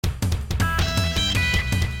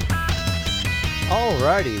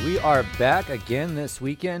Alrighty, we are back again this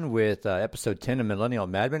weekend with episode 10 of Millennial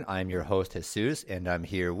Madman. I'm your host, Jesus, and I'm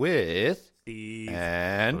here with Steve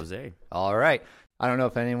and Jose. All right. I don't know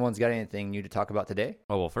if anyone's got anything new to talk about today.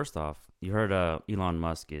 Oh, well, first off, you heard Elon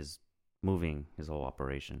Musk is moving his whole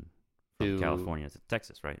operation from California to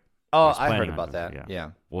Texas, right? Oh, He's I heard planning about on that. it,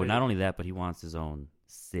 Yeah. Well, not only that, but he wants his own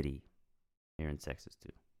city here in Texas,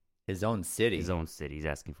 too. His own city. His own city. He's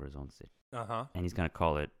asking for his own city. Uh-huh. And he's going to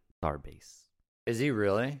call it Starbase. Is he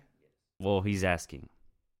really? Well, he's asking.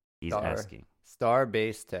 He's Star. asking.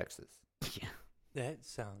 Starbase, Texas. Yeah. That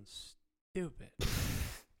sounds stupid.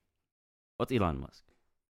 What's Elon Musk?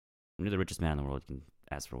 When you're the richest man in the world, you can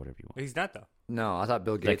ask for whatever you want. He's not, though. No, I thought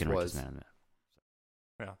Bill Gates Second was. richest man.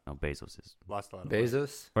 Yeah. No, Bezos is. Lost a lot of money.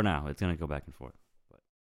 Bezos? For now, it's going to go back and forth.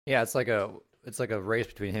 Yeah, it's like a race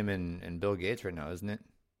between him and Bill Gates right now, isn't it?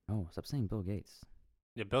 Oh, stop saying Bill Gates.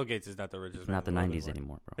 Yeah, Bill Gates is not the richest It's man not the in world 90s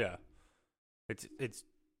anymore, bro. Yeah.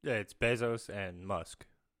 It's Bezos and Musk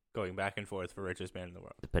going back and forth for richest man in the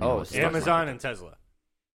world. Depending on Oh, what stock stock Amazon market. and Tesla.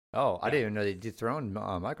 Oh, I Yeah. didn't even know they dethroned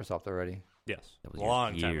Microsoft already. Yes. That was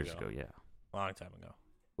Long years time ago, yeah. Long time ago.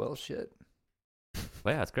 Well, shit.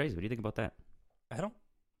 Well, yeah, it's crazy. What do you think about that? I don't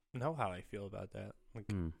know how I feel about that. Like,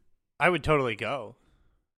 Hmm. I would totally go.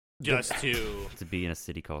 Just to... To be in a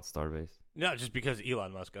city called Starbase? No, just because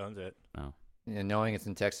Elon Musk owns it. Oh. Yeah, knowing it's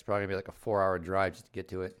in Texas, probably gonna be like a 4-hour drive just to get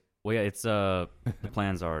to it. Well, yeah, it's the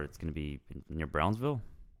plans are it's going to be near Brownsville.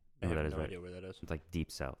 I You know have where that is, no right? idea where that is. It's like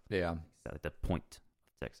deep south, Yeah. like the point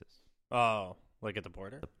of Texas. Oh, like at the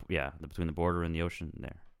border? Between the border and the ocean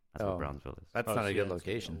there. That's Oh. what Brownsville is. That's Oh, not a shit, good it's gonna be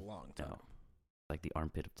location. A long time. No. Like the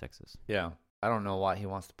armpit of Texas. Yeah. I don't know why he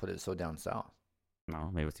wants to put it so down south.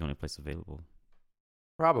 No, maybe it's the only place available.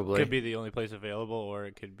 Probably. Could be the only place available, or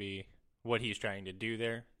it could be what he's trying to do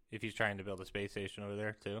there. If he's trying to build a space station over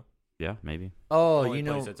there too. Yeah, maybe. Oh, Only you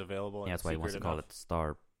place know, that's available. Yeah, that's why he wants to call it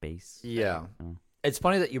Starbase. yeah. Oh. It's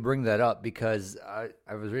funny that you bring that up because I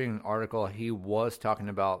was reading an article. He was talking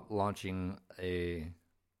about launching a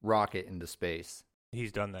rocket into space.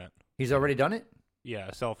 He's done that. He's already done it, Yeah,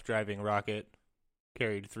 a self-driving rocket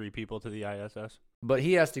carried 3 people to the ISS. but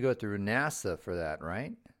he has to go through NASA for that,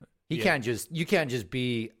 right? You Yeah. can't just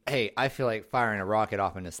be, hey, I feel like firing a rocket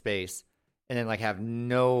off into space, and then like have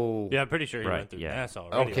no. Yeah, I'm pretty sure he Right, went through yeah. NASA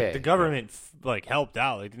already. Okay. Like, the government helped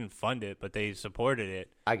out. They didn't fund it, but they supported it.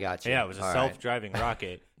 I got you. Yeah, it was a All right. self-driving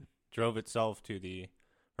rocket. Drove itself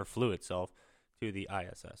flew itself to the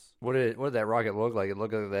ISS. What did that rocket look like? It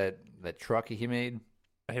looked like that truck he made.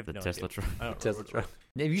 I have The no Tesla idea. truck. I don't Tesla remember what truck.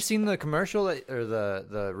 Have you seen the commercial or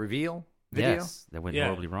the reveal video? Yes, that went Yeah.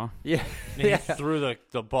 horribly wrong. Yeah. it was. Yeah. He threw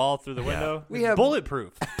the ball through the Yeah. window. We It's have-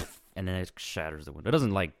 bulletproof. And then it shatters the window. It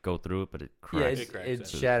doesn't like go through it, but it Yeah, cracks. It cracks it it.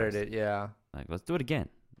 shattered it. Yeah. Like, let's do it again.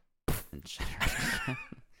 And shatter.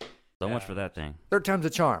 So much Yeah. for that thing. Third time's a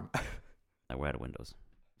charm. Like, we're out of windows.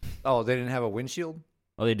 Oh, they didn't have a windshield?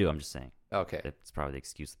 Oh, they do. I'm just saying. Okay. That's probably the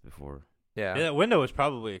excuse before. Yeah. Yeah, that window was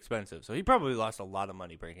probably expensive, so he probably lost a lot of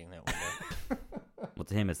money breaking that window. Well,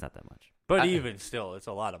 to him, it's not that much. But I- even still, it's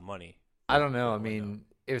a lot of money. I don't know. I Window. mean,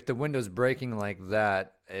 if the window's breaking like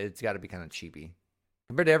that, it's got to be kind of cheapy.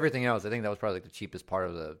 Compared to everything else, I think that was probably like the cheapest part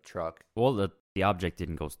of the truck. Well, the object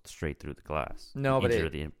didn't go straight through the glass. No, but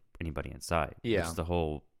injure anybody inside. Yeah. Which is the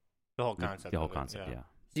whole concept. The whole of it, concept. Yeah.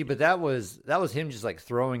 See, but that was him just like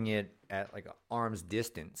throwing it at like arm's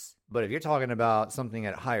distance. But if you're talking about something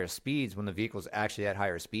at higher speeds when the vehicle's actually at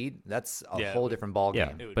higher speed, that's a Yeah. whole different ball Yeah.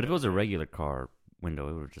 game. It would But if it was a definitely- regular car window,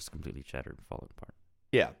 it would have just completely shattered and fallen apart.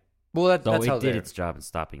 Yeah. Well, that's So how it did they're- its job in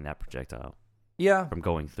stopping that projectile Yeah. from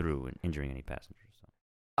going through and injuring any passengers. So.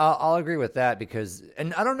 I'll agree with that because,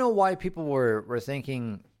 and I don't know why people were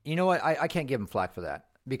thinking, you know what, I can't give him flack for that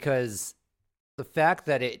because the fact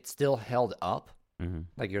that it still held up, Mm-hmm.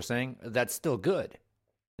 like you're saying, that's still good.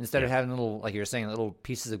 Instead of Yeah. having little, like you're saying, little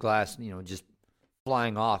pieces of glass, just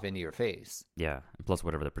flying off into your face. Yeah. And plus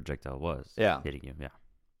whatever the projectile was Yeah. hitting you. Yeah.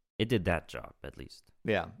 It did that job, at least.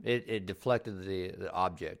 Yeah, it deflected the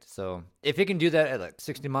object. So if it can do that at like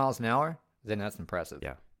 60 miles an hour, then that's impressive.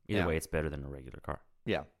 Yeah. Either Yeah. way, it's better than a regular car.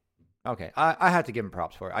 Yeah. Okay, I have to give him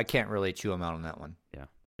props for it. I can't really chew him out on that one. Yeah.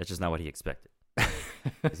 That's just not what he expected.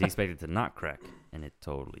 'Cause he expected it to not crack, and it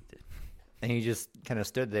totally did. And he just kind of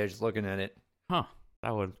stood there just looking at it. Huh.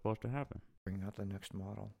 That wasn't supposed to happen. Bring out the next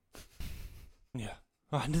model. Yeah.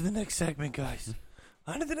 On to the next segment, guys.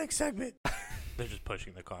 On to the next segment. They're just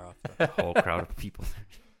pushing the car off. A whole crowd of people.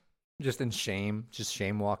 Just in shame, just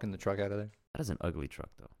shame walking the truck out of there. That is an ugly truck,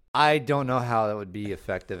 though. I don't know how that would be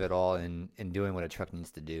effective at all in doing what a truck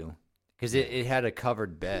needs to do. Because it had a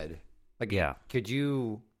covered bed. Like, Yeah. Could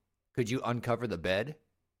you uncover the bed?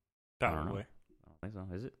 I don't know. Probably. I think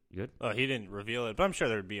so. Is it good? Oh, he didn't reveal it, but I'm sure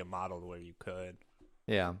there'd be a model where you could.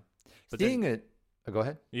 Yeah. But Seeing it. Oh, go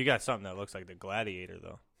ahead. You got something that looks like the Gladiator,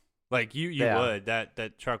 though. Like, you Yeah. would.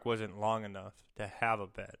 That truck wasn't long enough to have a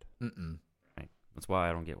bed. Mm-mm. Right. That's why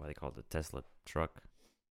I don't get why they call it the Tesla truck.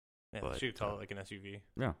 Yeah, But, they should call it like an SUV.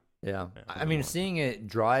 Yeah. Yeah. Yeah. I mean, seeing it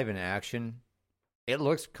drive in action, it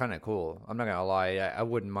looks kind of cool. I'm not going to lie. I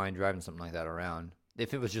wouldn't mind driving something like that around.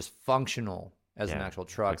 If it was just functional as an Yeah, actual Like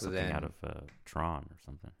truck, something then out of Tron or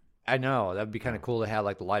something. I know. That would be kind of Yeah. cool to have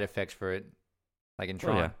like the light effects for it, like in Oh,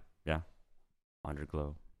 Tron. yeah.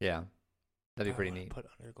 Underglow. Yeah. That'd be pretty I wanna neat. Put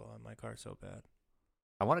underglow on my car so bad.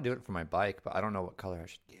 I want to do it for my bike, but I don't know what color I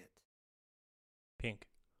should get. Pink.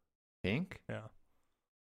 Pink? Yeah.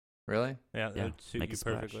 Really? Yeah, that Yeah, would suit make you a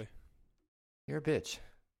splash. perfectly. You're a bitch.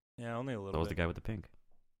 Yeah, only a That little was the bit. guy with the pink.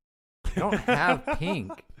 I don't have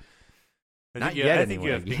pink. I think Not you yet, have pink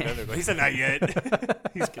anyway. underglow. He said not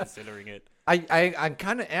yet. He's considering it. I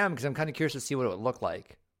kind of am because I'm kind of curious to see what it would look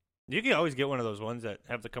like. You can always get one of those ones that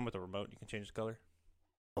have to come with a remote. You can change the color.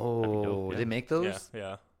 Oh, dope, yeah. they make those?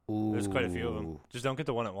 Yeah. Ooh. There's quite a few of them. Just don't get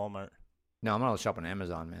the one at Walmart. No, I'm gonna shop on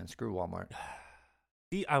Amazon, man. Screw Walmart.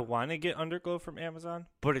 See, I want to get underglow from Amazon,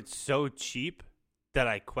 but it's so cheap that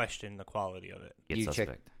I question the quality of it. Get You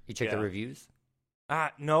suspect. You check the Yeah. reviews?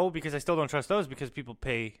 No, because I still don't trust those because people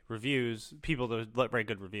pay people that write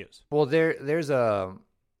good reviews. Well, there's a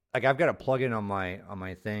like I've got a plugin on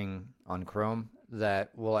my thing on Chrome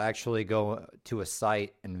that will actually go to a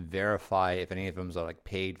site and verify if any of them are like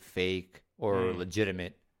paid, fake, or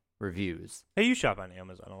legitimate reviews. Hey, you shop on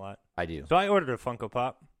Amazon a lot. I do. So I ordered a Funko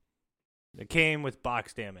Pop. It came with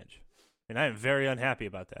box damage. And I am very unhappy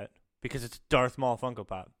about that because it's Darth Maul Funko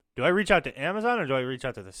Pop. Do I reach out to Amazon or do I reach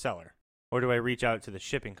out to the seller? Or do I reach out to the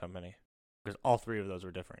shipping company? Because all three of those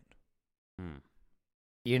were different. Hmm.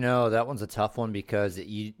 You know, that one's a tough one because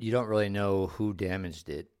you don't really know who damaged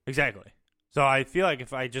it. Exactly. So I feel like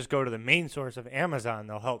if I just go to the main source of Amazon,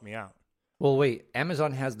 they'll help me out. Well, wait,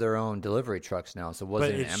 Amazon has their own delivery trucks now, so was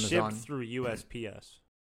But it an it's Amazon? shipped through USPS.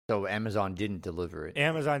 So Amazon didn't deliver it.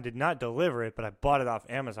 Amazon did not deliver it, but I bought it off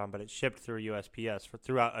Amazon, but it's shipped through USPS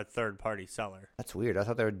throughout a third-party seller. That's weird. I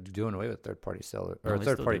thought they were doing away with third-party seller No, or they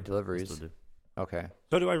still third-party do. They deliveries. still do. Okay.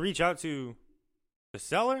 So do I reach out to the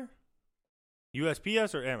seller,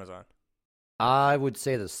 USPS, or Amazon? I would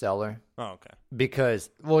say the seller Oh, okay. because,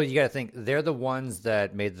 well, you got to think they're the ones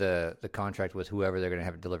that made the contract with whoever they're going to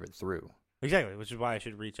have it delivered through. Exactly, which is why I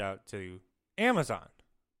should reach out to Amazon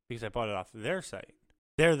because I bought it off their site.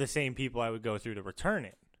 They're the same people I would go through to return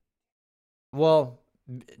it. Well,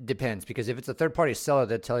 depends because if it's a third-party seller,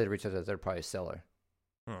 they'll tell you to reach out to the third-party seller.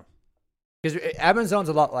 Because Amazon's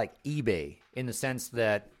a lot like eBay in the sense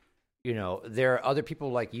that, you know, there are other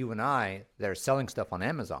people like you and I that are selling stuff on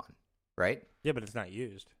Amazon, right? Yeah, but it's not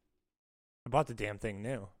used. I bought the damn thing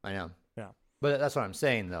new. I know. Yeah. But that's what I'm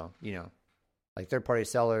saying, though. You know, like third-party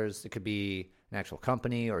sellers, it could be an actual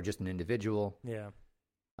company or just an individual. Yeah.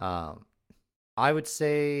 I would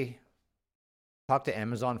say talk to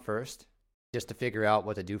Amazon first just to figure out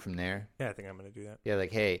what to do from there. Yeah, I think I'm going to do that. Yeah,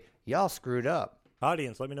 like, hey, y'all screwed up.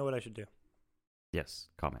 Audience, let me know what I should do. Yes.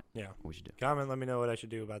 Comment. Yeah. What we should do. Comment, let me know what I should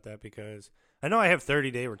do about that because I know I have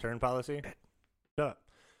 30-day return policy. Shut up.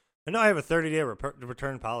 I know I have a 30-day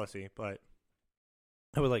return policy, but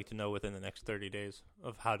I would like to know within the next 30 days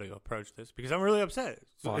of how to approach this because I'm really upset.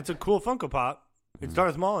 It's a cool Funko Pop. It's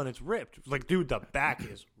Darth Maul and it's ripped. Like, dude, the back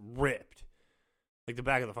is ripped. Like, the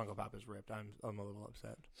back of the Funko Pop is ripped. I'm a little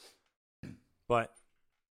upset. But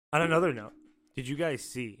on another note, did you guys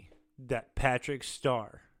see that Patrick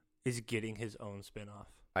Star is getting his own spinoff?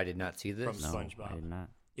 I did not see this. From No, SpongeBob. I did not.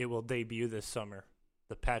 It will debut this summer.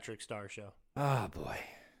 The Patrick Star Show. Oh, boy.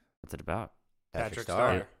 What's it about? Patrick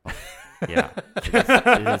Star. Star. Yeah. Is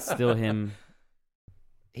it still him?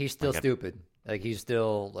 He's still Like a- stupid. Like, he's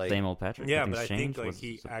still, like... Same old Patrick? Yeah, Nothing's but I think changed? like What's-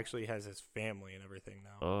 he actually has his family and everything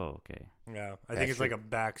now. Oh, okay. Yeah, I think That's it's true. like a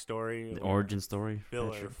backstory, The or origin story?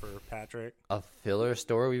 filler Patrick? for Patrick. A filler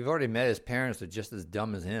story? We've already met his parents. They're just as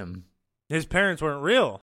dumb as him. His parents weren't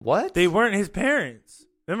real. What? They weren't his parents.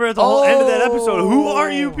 Remember at the whole end of that episode, who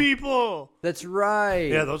are you people? That's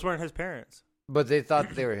right. Yeah, those weren't his parents. But they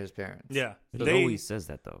thought they were his parents. Yeah, He they. always says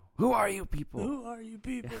that, though. Who are you people? Who are you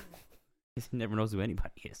people? He never knows who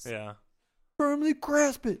anybody is. Yeah, Firmly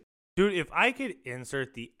grasp it. dude. If I could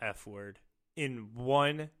insert the F word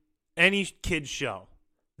in any kid's show,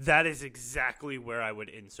 that is exactly where I would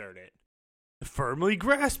insert it. Firmly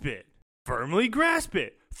grasp it. Firmly grasp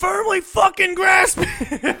it. Firmly fucking grasp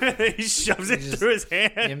it. He shoves it He just through his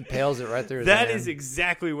hand. Impales it right through his That hand. is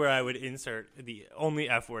exactly where I would insert the only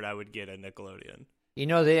F word I would get at Nickelodeon. You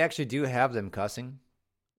know, they actually do have them cussing.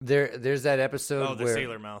 There's that episode Oh, the where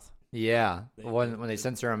sailor mouth. yeah, when they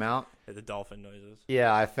censor him out. The dolphin noises.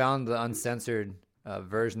 Yeah, I found the uncensored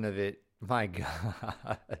version of it. My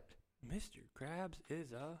God. Mr. Krabs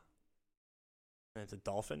is a... And it's a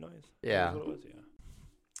dolphin noise? Yeah. That's what it was, yeah.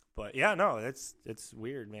 But, yeah, no, it's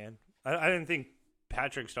weird, man. I didn't think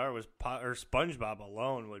Patrick Star was... or SpongeBob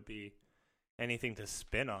alone would be anything to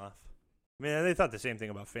spin off. I mean, they thought the same thing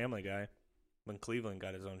about Family Guy when Cleveland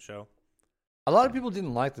got his own show. A lot of people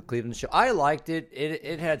didn't like the Cleveland show. I liked it.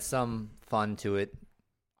 It had some fun to it.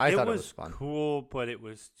 I thought it was fun. Cool, but it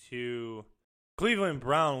was too... Cleveland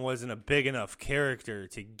Brown wasn't a big enough character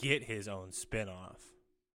to get his own spin-off.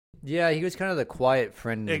 Yeah, he was kind of the quiet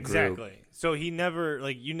friend in the Exactly. group. So he never,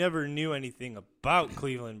 you never knew anything about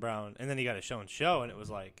Cleveland Brown, and then he got a show, and it was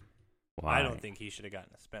like, Why? I don't think he should have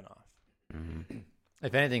gotten a spin-off. Mm-hmm.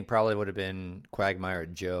 If anything, probably would have been Quagmire or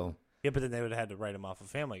Joe. Yeah, but then they would have had to write him off of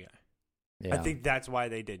Family Guy. Yeah. I think that's why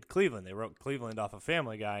they did Cleveland. They wrote Cleveland off of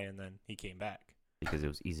Family Guy, and then he came back. Because it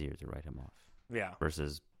was easier to write him off. Yeah.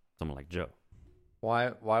 Versus someone like Joe.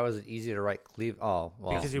 Why was it easier to write Cleveland? Oh,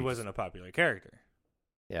 well. Because he wasn't a popular character.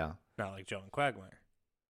 Yeah. Not like Joe and Quagmire.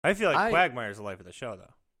 I feel like Quagmire's the life of the show,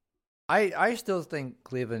 though. I still think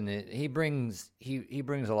Cleveland he brings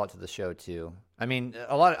a lot to the show too. I mean,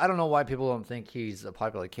 I don't know why people don't think he's a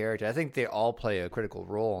popular character. I think they all play a critical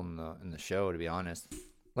role in the show, to be honest.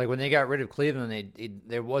 Like when they got rid of Cleveland,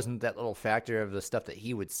 there wasn't that little factor of the stuff that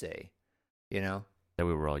he would say, you know? That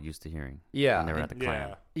we were all used to hearing. Yeah. When they were at the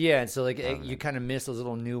clan. Yeah, and so you kind of miss those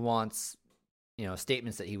little nuance,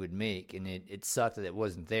 statements that he would make, and it sucked that it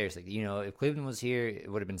wasn't there. It's like, if Cleveland was here,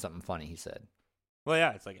 it would have been something funny, he said. Well,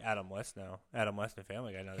 yeah, it's like Adam West now. Adam West and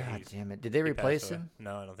Family Guy now. God damn it. Did they replace him?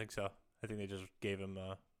 No, I don't think so. I think they just gave him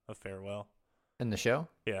a farewell. In the show?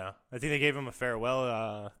 Yeah. I think they gave him a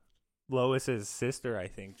farewell. Lois's sister, I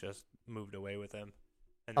think, just moved away with him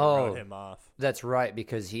and then wrote him off. That's right,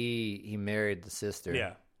 because he married the sister.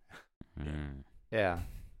 Yeah. Mm. Yeah.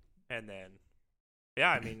 And then,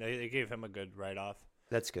 yeah, I mean, they gave him a good write-off.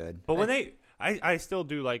 That's good. But when I still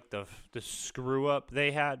do like the screw-up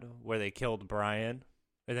they had where they killed Brian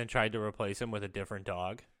and then tried to replace him with a different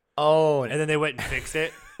dog. Oh. And then they went and fixed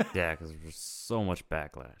it. Yeah, because there was so much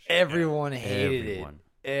backlash. Everyone hated it. Everyone.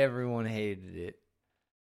 Everyone hated it.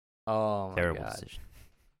 Oh, my Terrible God. decision.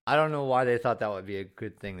 I don't know why they thought that would be a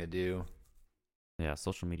good thing to do. Yeah,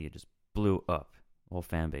 social media just blew up. The whole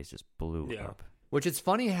fan base just blew up. Which it's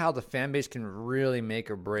funny how the fan base can really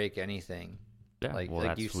make or break anything. Yeah,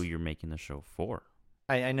 that's who you're making the show for.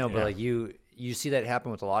 I know, but you see that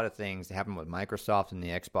happen with a lot of things. It happened with Microsoft and the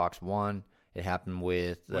Xbox One. It happened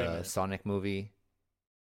with the Sonic movie.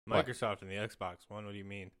 Microsoft and the Xbox One, what do you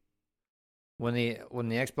mean? When the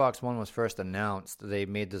Xbox One was first announced, they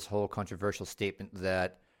made this whole controversial statement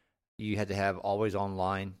that you had to have always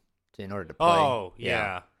online in order to play. Oh,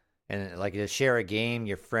 yeah. And like to share a game,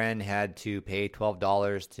 your friend had to pay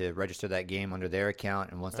 $12 to register that game under their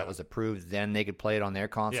account, and once that was approved, then they could play it on their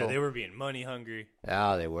console. Yeah, they were being money hungry.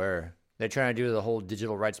 Yeah, they were. They're trying to do the whole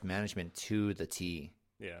digital rights management to the T.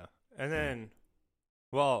 Yeah, and then,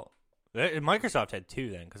 well, Microsoft had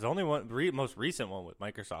two then, because the only most recent one with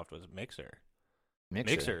Microsoft was Mixer.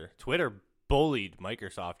 Mixer. Twitter bullied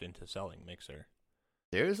Microsoft into selling Mixer.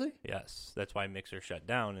 Seriously? Yes, that's why Mixer shut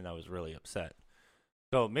down, and I was really upset.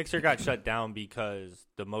 So Mixer got shut down because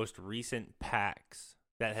the most recent PAX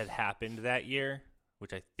that had happened that year,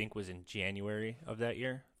 which I think was in January of that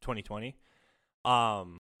year, 2020,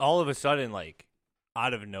 all of a sudden, like,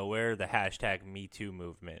 out of nowhere, the hashtag #MeToo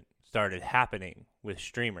movement started happening with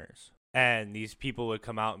streamers. And these people would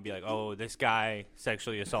come out and be like, oh, this guy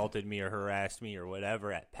sexually assaulted me or harassed me or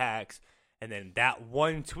whatever at PAX. And then that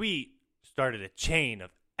one tweet started a chain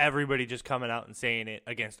of everybody just coming out and saying it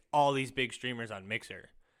against all these big streamers on Mixer.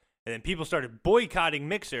 And then people started boycotting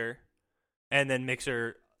Mixer. And then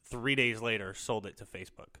Mixer, 3 days later, sold it to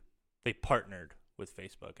Facebook. They partnered with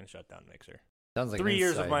Facebook and shut down Mixer. Sounds like 3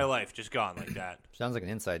 years of my life just gone like that. Sounds like an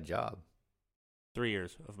inside job. 3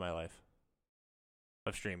 years of my life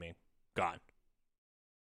of streaming. Gone.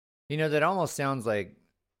 That almost sounds like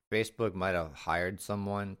Facebook might have hired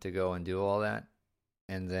someone to go and do all that,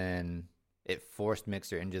 and then it forced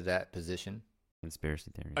Mixer into that position.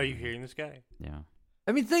 Conspiracy theory. Are you hearing this guy? Yeah.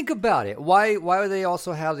 I mean, think about it. Why would they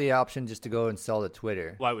also have the option just to go and sell to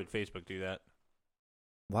Twitter? Why would Facebook do that?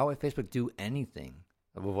 Why would Facebook do anything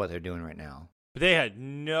with what they're doing right now? But they had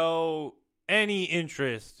any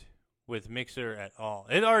interest with Mixer at all.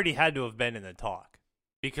 It already had to have been in the talk.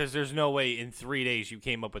 Because there's no way in 3 days you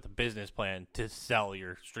came up with a business plan to sell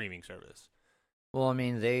your streaming service. Well, I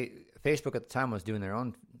mean, Facebook at the time was doing their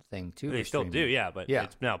own thing too. They still do, yeah, but Yeah.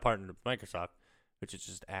 it's now partnered with Microsoft. which is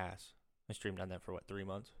just ass. I streamed on that for 3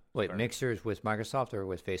 months. Wait, Sorry. Mixer is with Microsoft or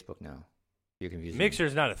with Facebook now? You're confusing. me.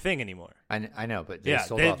 Mixer's not a thing anymore. I know, but Yeah,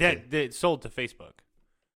 sold off to- they sold to Facebook.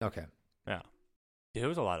 Okay. Yeah. It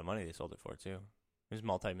was a lot of money they sold it for, too. It was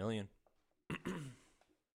multi-million.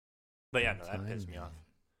 But yeah, no, that pissed me off.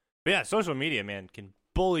 But yeah, social media, man, can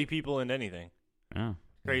bully people into anything. Yeah.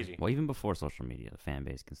 Crazy. Well, even before social media, the fan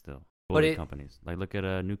base can still But bully it- companies. Like, look at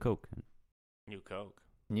New Coke. New Coke.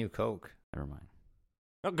 New Coke. Never mind.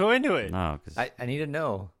 Oh, go into it. No, because I need to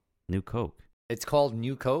know. New Coke. It's called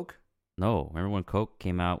New Coke? No, remember when Coke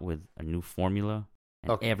came out with a new formula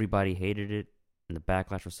and Okay. everybody hated it, and the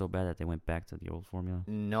backlash was so bad that they went back to the old formula?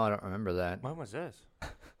 No, I don't remember that. When was this?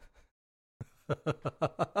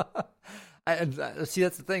 See,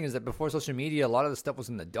 that's the thing, is that before social media, a lot of the stuff was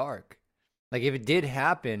in the dark. Like, if it did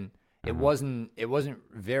happen, it Uh-huh. wasn't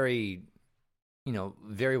very,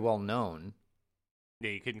 very well known. Yeah,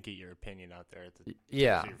 you couldn't get your opinion out there at the tips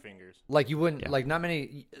Yeah. of your fingers. Like, you wouldn't, Yeah. like, not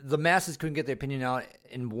many, the masses couldn't get their opinion out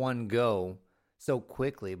in one go so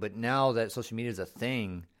quickly. But now that social media is a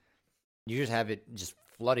thing, you just have it just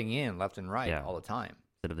flooding in left and right Yeah. all the time.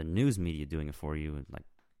 Instead of the news media doing it for you, like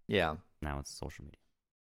Yeah. now it's social media.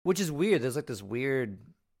 Which is weird. There's like this weird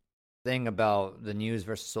thing about the news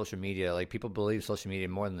versus social media. Like, people believe social media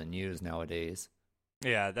more than the news nowadays.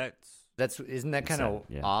 Yeah, Isn't that It's kind of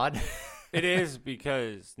sad, yeah. odd? it is,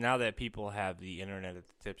 because now that people have the internet at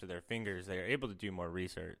the tips of their fingers, they're able to do more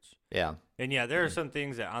research. Yeah. And yeah, there are some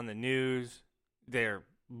things that on the news, they're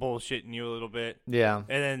bullshitting you a little bit. Yeah. And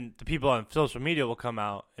then the people on social media will come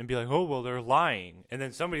out and be like, oh, well, they're lying. And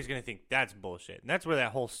then somebody's going to think that's bullshit. And that's where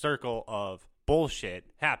that whole circle of bullshit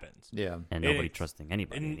happens. Yeah. And And nobody it's- trusting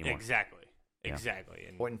anybody And anymore. exactly. Yeah. Exactly.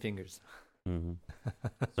 And Pointing fingers. hmm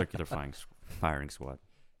Circular firing squad.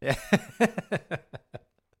 Yeah.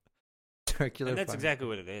 Circular. And that's fire. exactly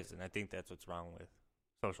what it is, and I think that's what's wrong with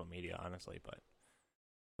social media, honestly. But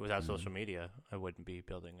without social media, I wouldn't be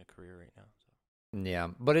building a career right now. So. Yeah,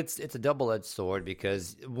 but it's a double-edged sword,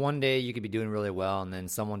 because one day you could be doing really well, and then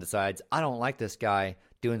someone decides, I don't like this guy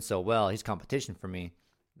doing so well. He's competition for me.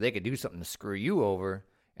 They could do something to screw you over,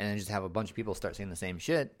 and then just have a bunch of people start saying the same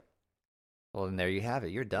shit. Well, then there you have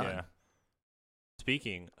it. You're done. Yeah.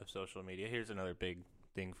 Speaking of social media, here's another big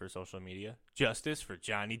thing for social media: justice for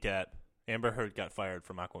Johnny Depp. Amber Heard got fired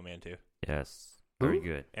from Aquaman 2. Yes. Very Who?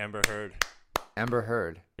 good. Amber Heard, Amber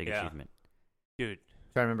Heard. Big Yeah. achievement. dude.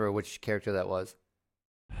 Trying to remember which character that was.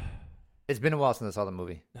 It's been a while since I saw the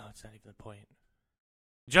movie. No, it's not even the point.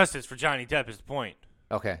 Justice for Johnny Depp is the point.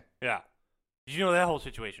 Okay. Yeah. Did you know that whole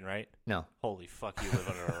situation, right? No. Holy fuck, you live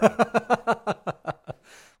under a rock.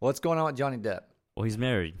 What's going on with Johnny Depp? Well, he's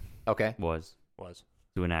married, Okay. was, Was.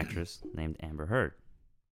 to an actress named Amber Heard.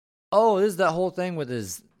 Oh, this is that whole thing with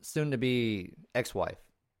his soon-to-be ex-wife.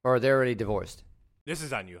 Or they're already divorced. This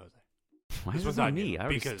is on you, Jose. Why This is one's this on on me? you, I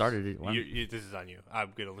already because started it. Why- This is on you.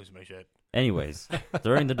 I'm going to lose my shit. Anyways,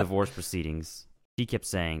 during the divorce proceedings, she kept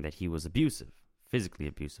saying that he was abusive, physically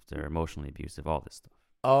abusive to her, emotionally abusive, all this stuff.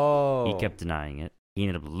 Oh. He kept denying it. He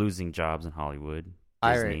ended up losing jobs in Hollywood,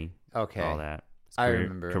 I Disney, Okay. all that. His I career,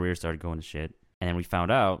 remember. Career started going to shit. And then we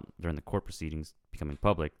found out during the court proceedings becoming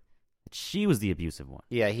public that she was the abusive one.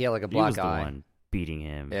 Yeah, he had like a She black was eye. the one beating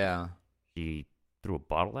him. Yeah. She threw a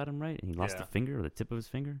bottle at him, right? And he lost Yeah. a finger or the tip of his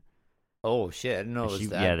finger. Oh shit! I didn't know it And was she,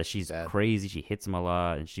 that. yeah, that she's bad. crazy. She hits him a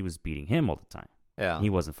lot, and she was beating him all the time. Yeah.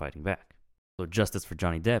 He wasn't fighting back. So justice for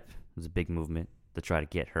Johnny Depp was a big movement to try to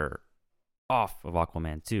get her off of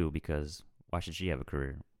Aquaman 2, because why should she have a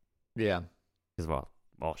career? Yeah. Because, well,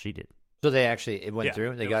 all she did. So they actually it went Yeah,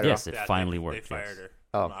 through. They it got was- her. Yes, off? it finally worked, They fired yes. her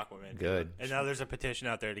Oh, from Aquaman 2. good. And now there's a petition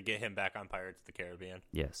out there to get him back on Pirates of the Caribbean.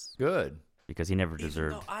 Yes. Good. Because he never Even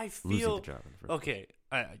deserved though I losing feel the job. in the first okay,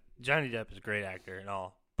 Johnny Depp is a great actor and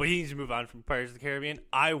all, but he needs to move on from Pirates of the Caribbean.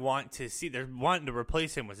 I want to see they're wanting to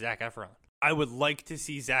replace him with Zac Efron. I would like to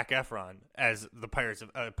see Zac Efron as the Pirates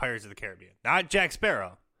of the Caribbean, not Jack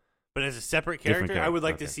Sparrow, but as a separate Different character. I would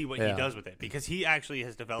like character, to see what Yeah. he does with it, because he actually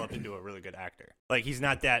has developed into a really good actor. Like, he's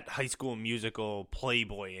not that High School Musical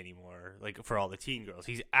playboy anymore, like for all the teen girls.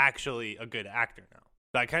 He's actually a good actor now.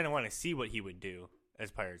 So I kind of want to see what he would do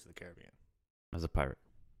as Pirates of the Caribbean. As a pirate.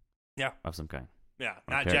 Yeah. Of some kind. Yeah,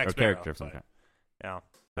 Or not char- Jack or Sparrow. character of some but, kind. Yeah, I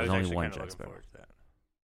There's was only actually one kinda Jack looking Sparrow. forward to that.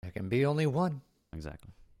 There can be only one.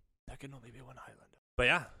 Exactly. There can only be one Highlander. But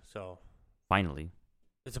yeah, so Finally,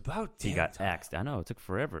 it's about he damn got time. axed. I know, it took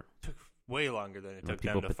forever. It took way longer than it There were took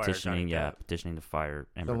them people to fire petitioning, Johnny Depp. petitioning to fire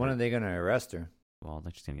Amber So when are Heard. they going to arrest her? Well, I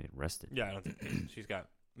think she's going to get arrested. Yeah, I don't think she's got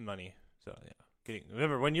money. So yeah,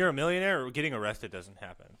 remember, when you're a millionaire, getting arrested doesn't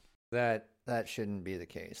happen. That shouldn't be the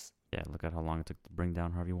case. Yeah, look at how long it took to bring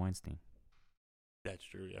down Harvey Weinstein. That's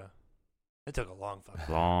true. Yeah. It took a long fucking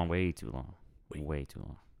time. Long, way too long. Way too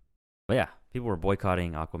long. But yeah, people were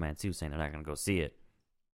boycotting Aquaman 2, saying they're not going to go see it.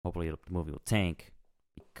 Hopefully the movie will tank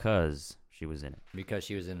because she was in it. Because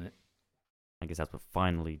she was in it. I guess that's what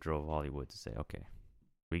finally drove Hollywood to say, okay,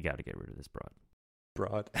 we got to get rid of this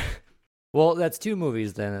broad. Well, that's two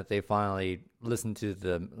movies then that they finally listened to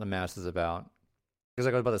the masses about. Because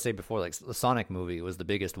like I was about to say before, like the Sonic movie was the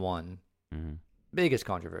biggest one. Mm-hmm. Biggest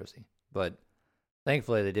controversy. But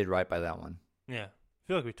thankfully they did right by that one. Yeah. I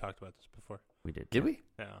feel like we talked about this before. We did. Did we?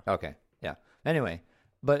 Yeah. Okay. Yeah. Anyway,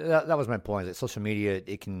 but that was my point. That social media,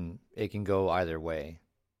 it can go either way.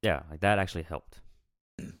 Yeah, like that actually helped.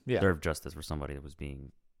 Yeah. Serve justice for somebody that was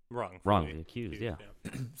being wrongly accused. Yeah.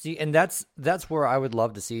 See, and that's where I would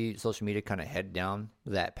love to see social media kind of head down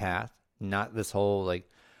that path. Not this whole like,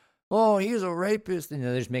 oh, he's a rapist, and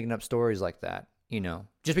they're just making up stories like that.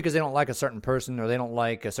 Just because they don't like a certain person or they don't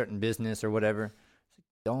like a certain business or whatever.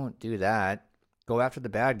 Don't do that. Go after the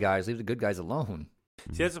bad guys. Leave the good guys alone.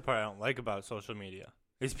 See, that's the part I don't like about social media.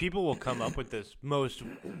 Is people will come up with this most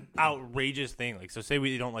outrageous thing. Like, so say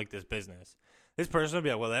we don't like this business. This person will be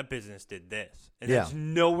like, well, that business did this. And that's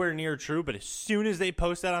nowhere near true. But as soon as they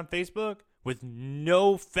post that on Facebook with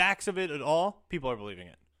no facts of it at all, people are believing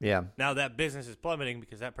it. Yeah. Now that business is plummeting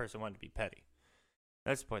because that person wanted to be petty.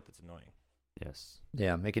 That's the point that's annoying. Yes.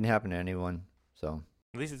 Yeah, it can happen to anyone. So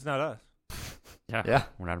At least it's not us. Yeah.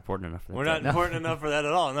 We're not important enough for that. We're not important enough for that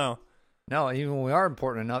at all, no. No, even when we are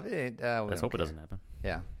important enough, Let's hope it doesn't happen.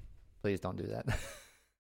 Yeah. Please don't do that.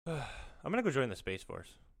 I'm going to go join the Space Force.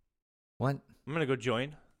 What? I'm going to go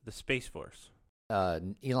join the Space Force.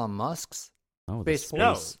 Elon Musk's Oh, Space the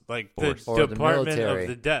Force? No, like Force. the Or the Department military.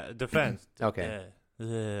 of the Defense. Okay.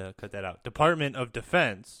 Cut that out. Department of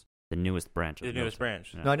Defense. The newest branch. Of The newest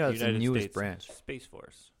branch. Yeah. No, I know it's the United newest States branch. Space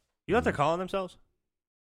Force. You know what they're calling themselves?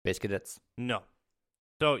 Space Cadets. No.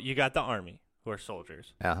 So you got the Army, who are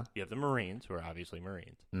soldiers. Uh-huh. You have the Marines, who are obviously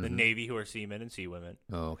Marines. The Mhm. Navy, who are seamen and seawomen.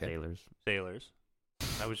 Oh, okay. Sailors. Sailors.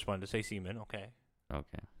 I just wanted to say seamen. Okay.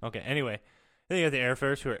 Okay. Anyway, then you have the Air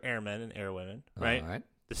Force, who are airmen and airwomen, right? All right.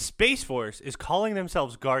 The Space Force is calling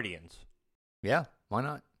themselves Guardians. Yeah, why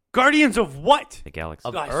not? Guardians of what? The galaxy.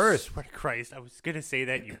 Of I Earth. swear to Christ, I was going to say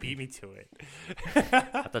that. You beat me to it.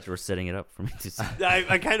 I thought you were setting it up for me to say.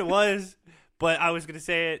 I kind of was, but I was going to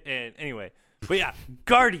say it. And anyway, but yeah,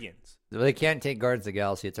 Guardians. Well, they can't take Guardians of the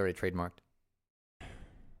Galaxy. It's already trademarked.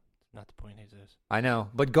 Not the point, Jesus. I know,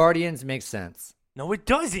 but Guardians makes sense. No, it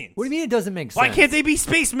doesn't. What do you mean it doesn't make sense? Why can't they be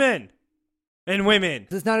spacemen and women?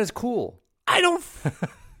 It's not as cool. I don't.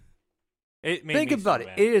 It made Think me about so it.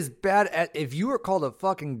 mad. It is bad. If you were called a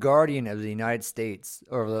fucking guardian of the United States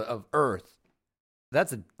or of Earth,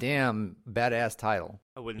 that's a damn badass title.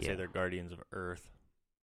 I wouldn't say Yeah. they're Guardians of Earth.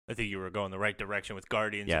 I think you were going the right direction with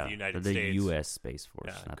Guardians Yeah, of the United the States. U.S. Space Force.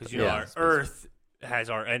 Yeah, not because the you know Yeah. our Space Earth has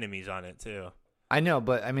our enemies on it too. I know,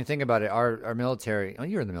 but I mean, think about it. Our military. Oh,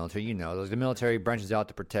 you're in the military. You know, the military branches out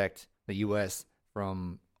to protect the U.S.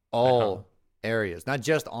 from all areas, not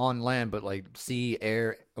just on land, but like sea,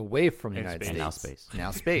 air, away from the And United space. States. And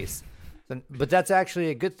now space. Now space. But that's actually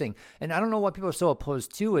a good thing. And I don't know why people are so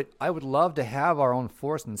opposed to it. I would love to have our own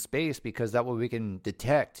force in space because that way we can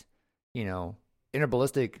detect,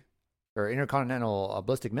 interballistic or intercontinental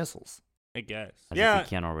ballistic missiles. I guess. As if Yeah. we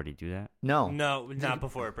can't already do that. No. No, not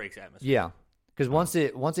before it breaks atmosphere. Yeah. Because once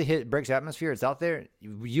it breaks atmosphere, it's out there.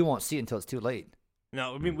 You won't see it until it's too late.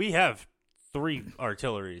 No, I mean we have 3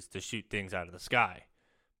 artilleries to shoot things out of the sky,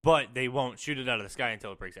 but they won't shoot it out of the sky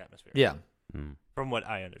until it breaks atmosphere. Yeah. Mm. From what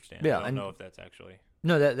I understand. Yeah, I don't and- know if that's actually.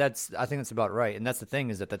 No, that's. I think that's about right. And that's the thing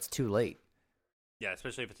is that's too late. Yeah,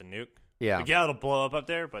 especially if it's a nuke. Yeah. Like, yeah, it'll blow up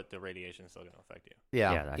there, but the radiation is still going to affect you.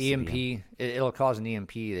 Yeah. Yeah, that's EMP. the It'll cause an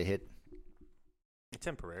EMP to hit.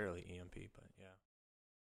 Temporarily EMP, but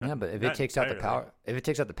yeah. Yeah, but if Not it takes out the entirely. power, if it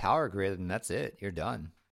takes out the power grid, then that's it. You're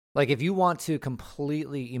done. Like if you want to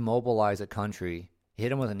completely immobilize a country, hit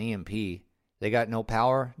them with an EMP. They got no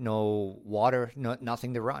power, no water,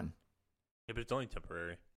 nothing to run. Yeah, but it's only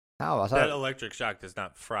temporary. How? I That thought, electric shock does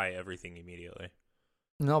not fry everything immediately.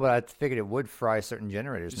 no, but I figured it would fry certain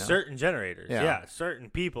generators. No? Certain generators, Yeah. yeah. Certain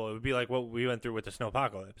people, it would be like what we went through with the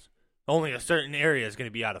snowpocalypse. Only a certain area is going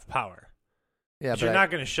to be out of power. Yeah, But you're not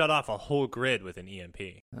going to shut off a whole grid with an EMP.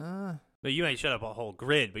 I But you might shut up a whole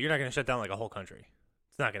grid, but you're not going to shut down like a whole country.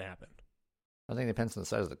 It's not going to happen. think it depends on the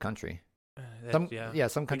size of the country. That's- Some yeah.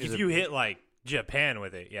 some Like countries. if you hit like Japan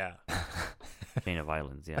with it, yeah. Chain of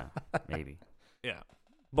islands, yeah, maybe. Yeah.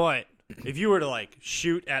 But if you were to like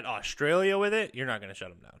shoot at Australia with it, you're not going to shut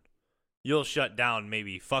them down. You'll shut down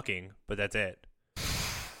maybe fucking, but that's it.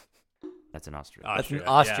 That's in Austria. that's in Austria,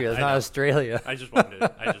 Austria. yeah, That's I not know. Australia. I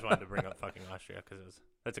just wanted to bring up fucking Austria because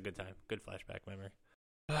That's a good time. Good flashback memory.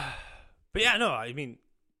 But yeah, no, I mean,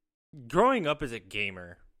 growing up as a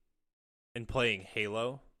gamer and playing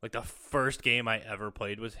Halo, like the first game I ever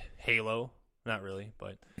played was Halo. Not really,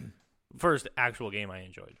 but first actual game I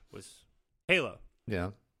enjoyed was Halo.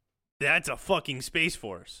 Yeah. That's a fucking Space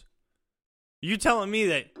Force. You telling me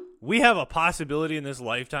that we have a possibility in this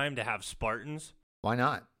lifetime to have Spartans? Why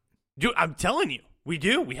not? Dude, I'm telling you, we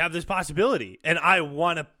do. We have this possibility, and I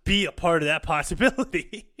want to be a part of that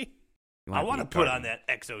possibility. I want to put on that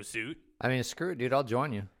exosuit. I mean, screw it, dude. I'll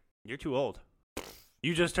join you. You're too old.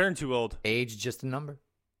 You just turned too old. Age just a number.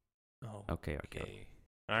 Oh, Okay.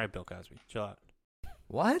 All right, Bill Cosby, chill out.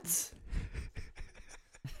 What?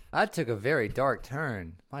 That took a very dark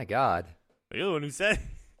turn. My God. You're the one who said.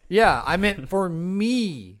 Yeah, I meant for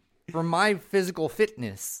me, for my physical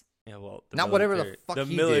fitness. Yeah, well, Not whatever the fuck the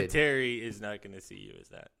he military is not going to see you as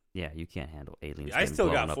that. Yeah, you can't handle aliens. I getting still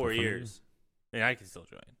blown got up in 4 front of you. years. I mean, I can still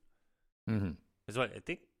join. Mm-hmm. It's what I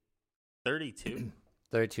think. 32.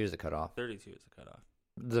 32 is the cutoff. 32 is the cutoff.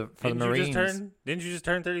 For the Marines. Didn't you just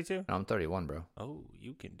turn 32? No, I'm 31, bro. Oh,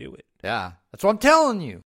 you can do it. Yeah, that's what I'm telling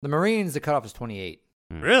you. The Marines, the cutoff is 28.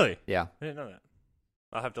 Really? Yeah. I didn't know that.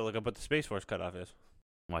 I'll have to look up what the Space Force cutoff is.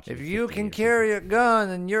 Watch If it you 50 can or carry a gun,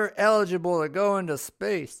 then you're eligible to go into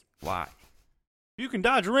space. something. Why? If you can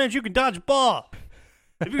dodge a wrench, you can dodge a ball.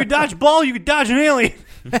 If you can dodge a ball, you can dodge an alien.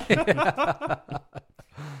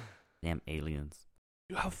 Damn aliens.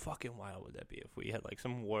 Dude, how fucking wild would that be if we had like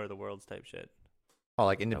some War of the Worlds type shit? Oh,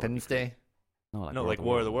 like Independence Day? No, Like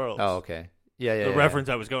War of the Worlds. Oh, okay. Yeah. The reference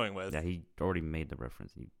I was going with. Yeah, he already made the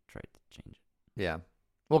reference. He tried to change it. Yeah.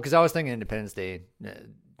 Well, because I was thinking Independence Day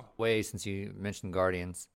way since you mentioned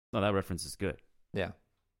Guardians. No, that reference is good. Yeah.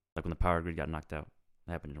 Like when the power grid got knocked out.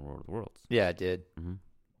 That happened in War of the Worlds. Yeah, it did. Mm-hmm.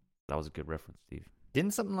 That was a good reference, Steve.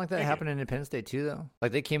 Didn't something like that Thank happen in Independence Day too, though?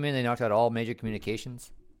 Like they came in, they knocked out all major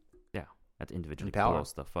communications. Yeah, had to individually power. blow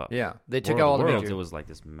stuff up. Yeah, they took War out of all the the Worlds, major. it was like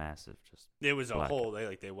this massive, just It was a Black. whole.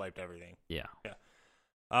 They wiped everything. yeah.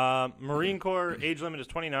 Marine Corps age limit is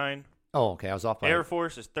 29. Oh, okay, I was off by. Air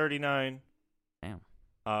Force is 39. Damn.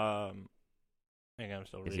 Hang on, I'm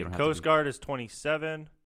still Guess you reading. don't have to Coast be- Guard is 27.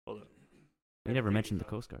 Hold on. We never mentioned the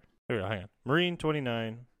Coast Guard. Here we go, hang on. Marine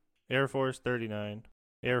 29. Air Force 39.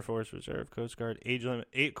 Air Force Reserve. Coast Guard age limit.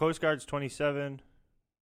 Coast Guard's 27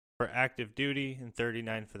 for active duty and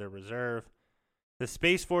 39 for the reserve. The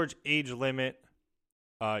Space Force age limit.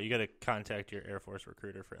 You got to contact your Air Force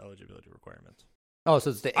recruiter for eligibility requirements. Oh,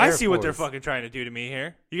 so it's the Air I see what they're Force. fucking trying to do to me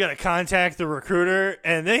here. You got to contact the recruiter,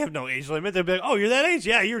 and they have no age limit. They'll be like, "Oh, you're that age?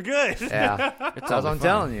 Yeah, you're good." Yeah. That's what I'm fine.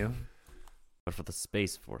 telling you. But for the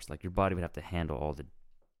Space Force, like your body would have to handle all the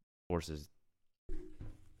forces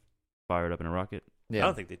fired up in a rocket. I Yeah.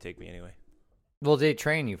 don't think they take me anyway. Well, they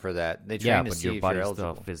train you for that. They train Yeah, to but see your if body you're still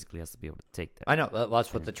eligible. physically has to be able to take that. I know.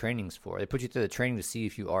 That's what Yeah. the training's for. They put you through the training to see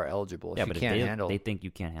if you are eligible. If Yeah, you but can't if handle. they think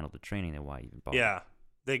you can't handle the training, then why even bother? Yeah,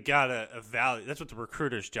 they gotta evaluate. That's what the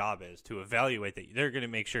recruiter's job is, to evaluate that. They're gonna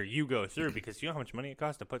make sure you go through, because you know how much money it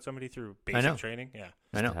costs to put somebody through know. basic training. Yeah,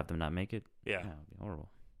 I To know. have them not make it. yeah. That would be horrible.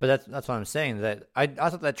 But that's what I'm saying. That I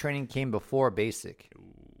thought that training came before basic.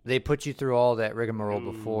 They put you through all that rigmarole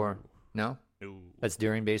before. No, Ooh. that's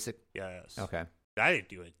during basic. Yes. Okay. I didn't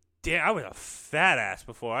do it. Damn, I was a fat ass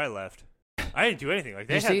before I left. I didn't do anything. Like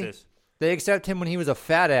they You had see? this. They accept him when he was a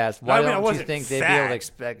fat ass. Why I mean, I don't you wasn't think they'd be able to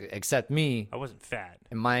fat. accept me I wasn't fat.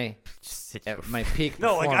 in my Just sit at your- my peak?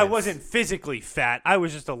 No, like I performance? wasn't physically fat. I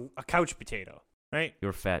was just a couch potato, right?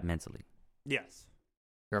 You're fat mentally. Yes.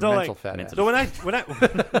 You're a So, mental like, fat ass. So when I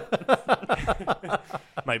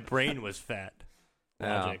my brain was fat.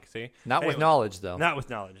 Yeah. Logic. See, Not with Anyway, knowledge though. not with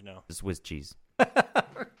knowledge. No. The Swiss cheese.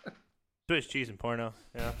 Swiss cheese and porno.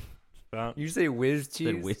 Yeah. Just about. You say whiz The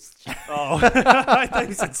cheese? Swiss cheese. Oh, I thought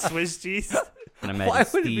you said Swiss cheese. And Why imagine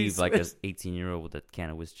would it be Steve, like an Swiss? 18-year-old with a can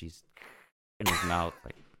of Swiss cheese in his mouth.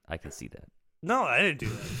 Like I can see that. No, I didn't do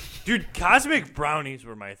that. Dude, cosmic brownies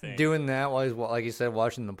were my thing. Doing that while he's like you said,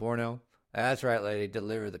 watching the porno. That's right, lady.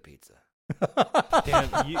 Deliver the pizza. Damn,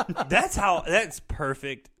 that's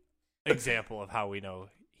perfect example of how we know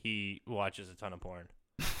he watches a ton of porn.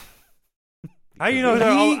 How you know?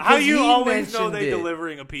 How you he always know mentioned they it.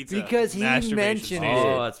 delivering a pizza? Because he Masturbation mentioned station. it.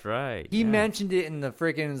 Oh, that's right. He yeah. mentioned it in the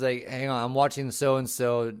freaking like, hang on, I'm watching so and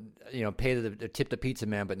so, pay the tip the pizza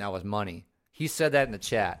man, but now with money. He said that in the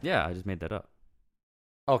chat. Yeah, I just made that up.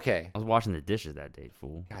 Okay. I was washing the dishes that day,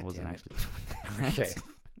 fool. I God wasn't damn it. actually. Okay.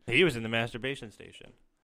 He was in the masturbation station.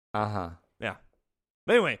 Uh-huh. Yeah.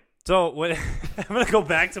 But anyway, so when I'm gonna go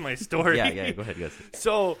back to my story. yeah. Go ahead, guys.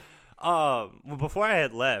 So, before I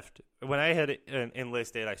had left, when I had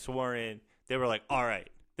enlisted, I swore in. They were like, "All right,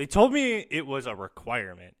 They told me it was a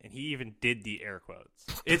requirement, and he even did the air quotes.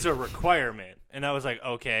 It's a requirement. And I was like,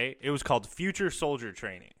 okay. It was called Future Soldier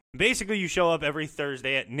Training. Basically, you show up every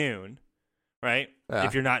Thursday at noon, right? Yeah.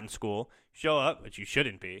 If you're not in school. Show up, but you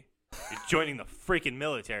shouldn't be. You're joining the freaking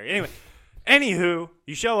military. Anywho,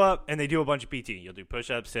 you show up, and they do a bunch of PT. You'll do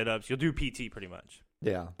push-ups, sit-ups. You'll do PT pretty much.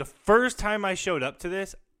 Yeah. The first time I showed up to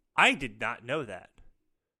this, I did not know that.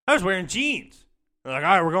 I was wearing jeans. They're like, all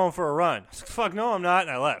right, we're going for a run. I was like, fuck, no, I'm not,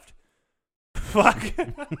 and I left. Fuck.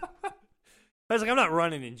 I was like, I'm not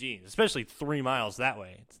running in jeans, especially 3 miles that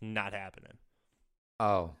way. It's not happening.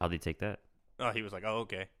 Oh. How'd he take that? Oh, he was like, oh,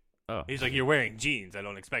 okay. Oh. He's like, you're wearing jeans. I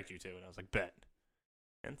don't expect you to. And I was like, bet.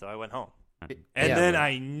 And so I went home. And Yeah, then but-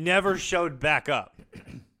 I never showed back up,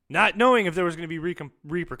 not knowing if there was going to be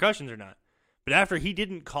repercussions or not. But after he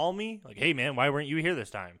didn't call me, like, hey, man, why weren't you here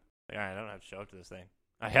this time? Like, all right, I don't have to show up to this thing.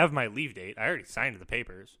 I have my leave date. I already signed the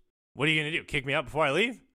papers. What are you going to do? Kick me out before I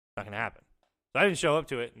leave? Not going to happen. So I didn't show up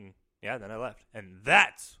to it, and yeah, then I left. And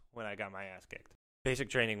that's when I got my ass kicked.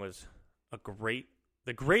 Basic training was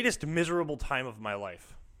the greatest miserable time of my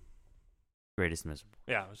life. Greatest miserable.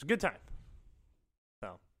 Yeah, it was a good time.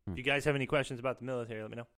 So, if you guys have any questions about the military,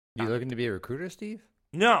 let me know. You looking to be a recruiter, Steve?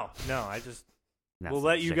 No, I just That's will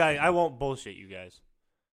let the you sick guys. thing. I won't bullshit you guys.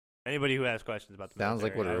 Anybody who has questions about the Sounds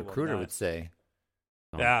like military, what a I will recruiter not- would say.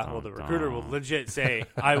 Yeah, well, the recruiter will legit say,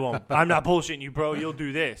 I won't. I'm not bullshitting you, bro. You'll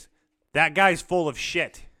do this. That guy's full of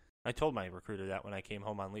shit. I told my recruiter that when I came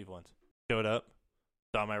home on leave once. Showed up,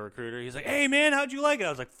 saw my recruiter. He's like, hey, man, how'd you like it? I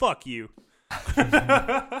was like, fuck you.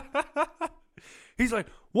 He's like,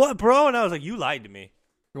 what, bro? And I was like, you lied to me.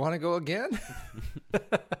 You want to go again?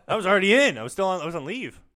 I was already in. I was on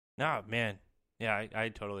leave. Nah, man. Yeah, I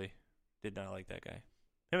totally did not like that guy.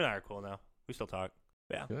 Him and I are cool now. We still talk.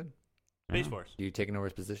 Yeah. Good. Space Force. You taking over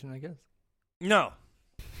his position, I guess? No.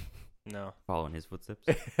 Following his footsteps.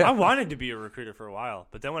 I wanted to be a recruiter for a while,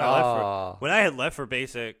 but then when I had left for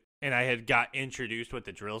basic and I had got introduced what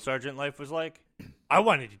the drill sergeant life was like, I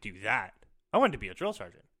wanted to do that. I wanted to be a drill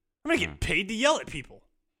sergeant. I'm gonna get paid to yell at people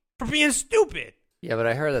for being stupid. Yeah, but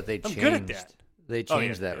I heard that they I'm changed. good at that. They Oh,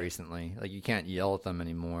 changed yeah, that yeah. recently. Like you can't yell at them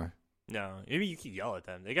anymore. No, maybe you can yell at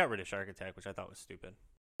them. They got rid of Shark Attack, which I thought was stupid.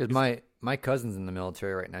 Because my cousin's in the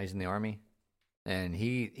military right now. He's in the army, and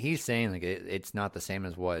he's saying like it's not the same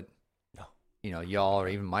as what y'all or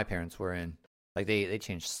even my parents were in. Like they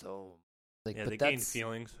changed so. Like, Yeah, but they gained that's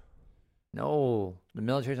feelings. no. The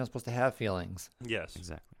military's not supposed to have feelings. Yes.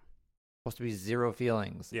 Exactly. It's supposed to be zero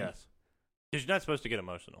feelings. Yes. Because you're not supposed to get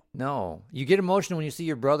emotional. No, you get emotional when you see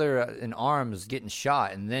your brother in arms getting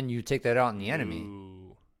shot, and then you take that out on the enemy.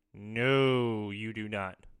 No, you do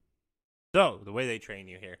not. So, the way they train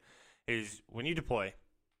you here is when you deploy,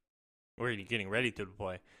 or you're getting ready to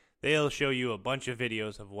deploy, they'll show you a bunch of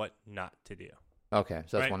videos of what not to do. Okay,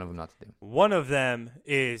 so that's Right. one of them not to do. One of them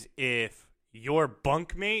is if your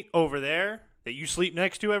bunkmate over there that you sleep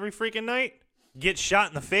next to every freaking night gets shot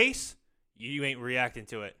in the face, you ain't reacting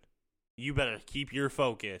to it. You better keep your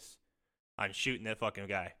focus on shooting that fucking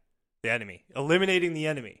guy, the enemy, eliminating the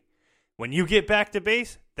enemy. When you get back to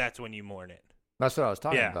base, that's when you mourn it. That's what I was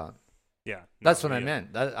talking Yeah. about. Yeah. That's no, what I yeah.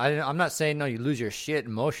 meant. I'm not saying no. You lose your shit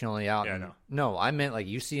emotionally out. Yeah, and- no. I meant like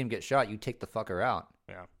you see him get shot, you take the fucker out.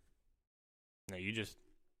 Yeah. No, you just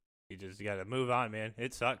got to move on, man.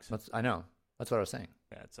 It sucks. I know. That's what I was saying.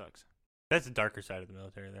 Yeah, it sucks. That's the darker side of the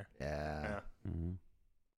military there. Yeah. Yeah. Mm-hmm.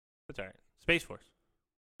 That's all right. Space Force.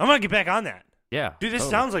 I'm going to get back on that. Yeah. Dude, this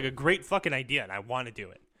totally. sounds like a great fucking idea, and I want to do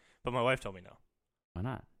it. But my wife told me no. Why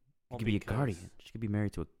not? She Well, could be a because- guardian. She could be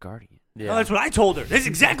married to a guardian. Yeah. Oh, that's what I told her. That's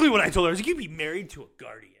exactly what I told her. I was like, you'd be married to a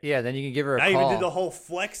guardian. Yeah. Then you can give her a I call. even did the whole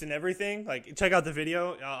flex and everything. Like, check out the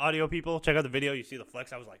video, audio people. Check out the video. You see the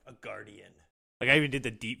flex. I was like, a guardian. Like, I even did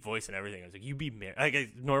the deep voice and everything. I was like, you'd be married. Like, a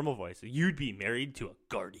normal voice. You'd be married to a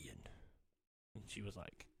guardian. And she was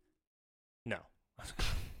like, no. I was like,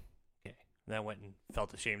 okay. And I went and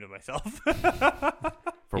felt ashamed of myself.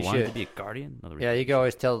 For You wanting to should. be a guardian? Another Yeah, you can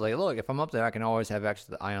always tell like, look, if I'm up there, I can always have access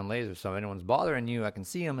to the ion laser. So if anyone's bothering you, I can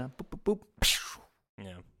see them. Boop boop boop.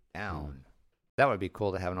 Yeah. Down. That would be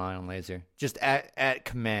cool to have an ion laser, just at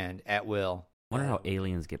command, at will. I wonder how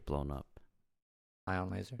aliens get blown up. Ion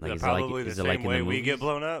laser. Like, Is is it it like- probably is the it like same in the way we get movies?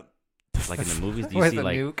 blown up? Like in the movies, do you With see a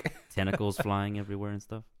like nuke. tentacles flying everywhere and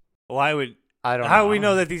stuff? Why would... I don't. How know. do we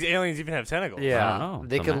know that these aliens even have tentacles? Yeah, I don't know.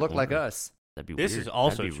 they Some could look like wonder. us. That'd be This weird. is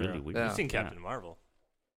also That'd be true. really weird. Yeah. You've seen Captain Marvel.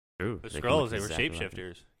 True. The They can look Skrulls, they were exactly like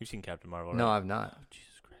shapeshifters. You've seen Captain Marvel, right? No, I've not. Oh,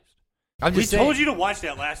 Jesus Christ. I'm We just told saying. you to watch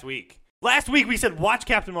that last week. Last week we said watch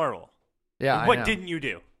Captain Marvel. Yeah, And I what know. didn't you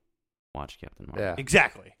do? Watch Captain Marvel. Yeah.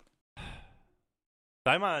 Exactly.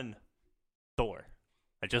 I'm on Thor.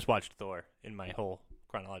 I just watched Thor in my whole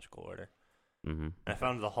chronological order. Mm-hmm. And I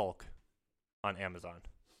found the Hulk on Amazon.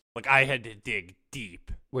 Like, I had to dig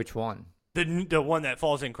deep. Which one? The one that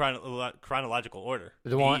falls in chronological order.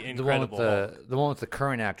 The one Incredible Hulk. the one with the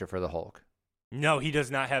current actor for the Hulk. No, he does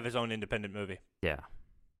not have his own independent movie. Yeah.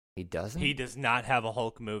 He doesn't. He does not have a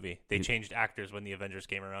Hulk movie. They changed actors when the Avengers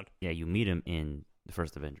came around. Yeah, you meet him in the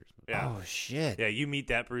first Avengers movie. Yeah. Oh shit. Yeah, you meet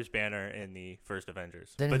that Bruce Banner in the first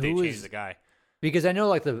Avengers. Then but they who changed is- the guy. Because I know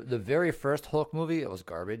like the very first Hulk movie, it was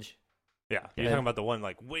garbage. Yeah. You're Yeah. talking about the one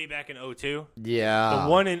like way back in 2002? Yeah. The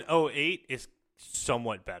one in 2008 is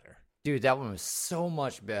somewhat better. Dude, that one was so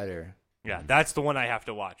much better. Yeah, that's the one I have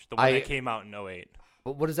to watch. The one I- that came out in 2008.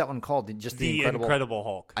 But what is that one called? Just the Incredible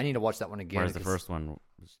Hulk. I need to watch that one again. Whereas the 'cause- first one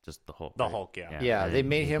was just the Hulk. The right? Hulk, yeah. Yeah, and they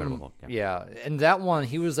made the Incredible him. Hulk, Yeah, and that one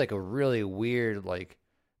he was like a really weird, like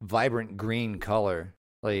vibrant green color.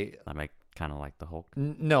 Like I might kind of like the Hulk.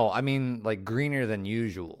 no, I mean like greener than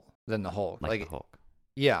usual than the Hulk. Like the Hulk.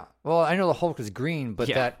 Yeah. Well, I know the Hulk is green, but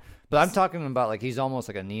Yeah. but I'm talking about like he's almost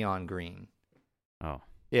like a neon green. Oh.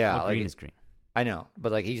 Yeah, Well, like green is green. I know,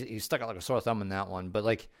 but like he stuck out like a sore thumb in that one. But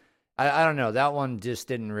like I don't know, that one just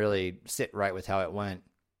didn't really sit right with how it went.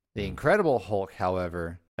 The Incredible Hulk,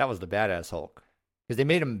 however, that was the badass Hulk because they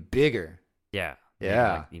made him bigger. Yeah.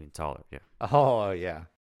 Yeah. Like, even taller. Yeah. Oh yeah,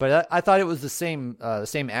 but I thought it was the same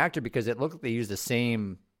actor because it looked like they used the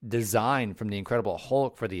same design from the Incredible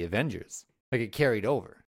Hulk for the Avengers. Like it carried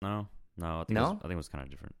over. No. I think No? it was kind of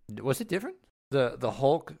different. Was it different? The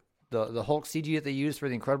Hulk the Hulk CG that they used for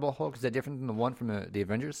the Incredible Hulk, is that different than the one from the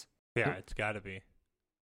Avengers? Yeah, it's got to be.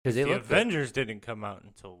 Because The Avengers didn't come out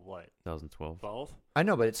until what? 2012. 12? I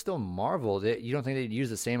know, but it's still Marvel. You don't think they'd use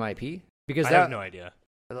the same IP? Because I that, have no idea.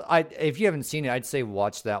 if you haven't seen it, I'd say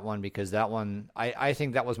watch that one because that one, I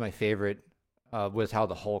think that was my favorite with how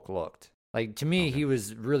the Hulk looked. Like to me, he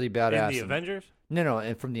was really badass. In the Avengers? No,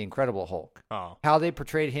 and from the Incredible Hulk. Oh. How they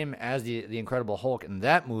portrayed him as the Incredible Hulk in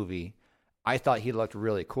that movie, I thought he looked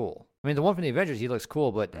really cool. I mean, the one from the Avengers, he looks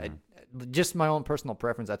cool, but just my own personal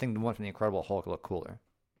preference, I think the one from the Incredible Hulk looked cooler.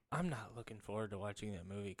 I'm not looking forward to watching that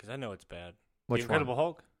movie because I know it's bad. Which the Incredible one?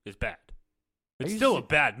 Hulk is bad. It's you still a se-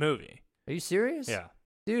 bad movie. Are you serious? Yeah.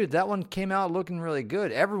 Dude, that one came out looking really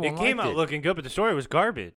good. Everyone It came liked out looking good, but the story was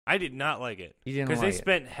garbage. I did not like it. You didn't Because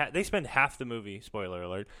like they spent half the movie, spoiler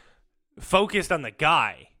alert, focused on the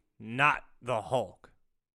guy, not the Hulk.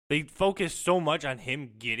 They focused so much on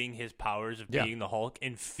him getting his powers of Yeah. being the Hulk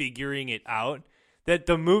and figuring it out that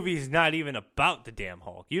the movie's not even about the damn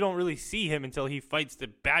Hulk. You don't really see him until he fights the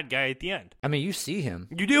bad guy at the end. I mean, you see him.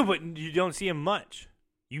 You do, but you don't see him much.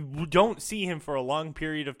 You don't see him for a long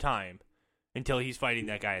period of time until he's fighting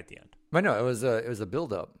that guy at the end. But no, it was a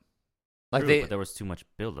build up. Like True, but there was too much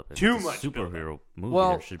buildup. If Too it's a much buildup. superhero movie.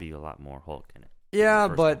 Well- There should be a lot more Hulk in it. yeah, the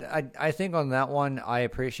first but one. I think on that one I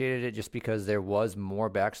appreciated it just because there was more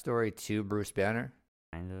backstory to Bruce Banner.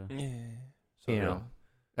 Kinda. So, You know,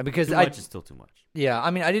 and because Too I much is still too much. yeah,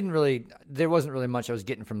 I mean I didn't really there wasn't really much I was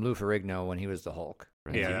getting from Lou Ferrigno when he was the Hulk.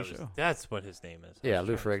 For the Yeah, TV show. that's what his name is. I Yeah, was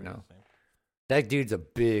Lou trying to say Ferrigno. his name. That dude's a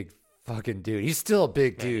big fucking dude. He's still a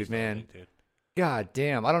big Yeah, dude, he's still a man. big dude. God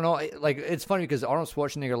damn. I don't know. Like, it's funny because Arnold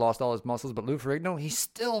Schwarzenegger lost all his muscles, but Lou Ferrigno, he's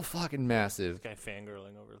still fucking massive. This guy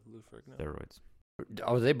fangirling over Lou Ferrigno. Steroids.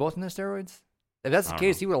 Are they both in the steroids? If that's the I don't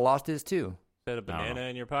case, know. he would have lost his too. Is that a I don't banana know.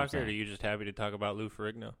 in your pocket, or saying. are you just happy to talk about Lou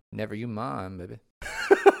Ferrigno? Never you mind, baby.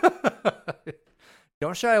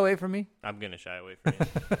 Don't shy away from me. I'm gonna shy away from you.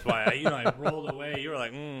 That's why I rolled away. You were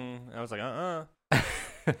like, I was like,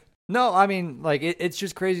 No, I mean, like, it's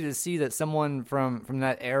just crazy to see that someone from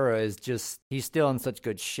that era is just, he's still in such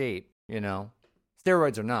good shape, you know?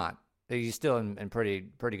 Steroids or not. He's still in pretty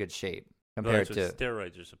good shape Well, compared that's what to,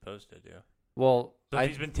 steroids are supposed to do. well, So if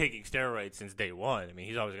he's been taking steroids since day one, I mean,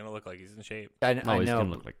 he's always gonna look like he's in shape. I No, he's know. gonna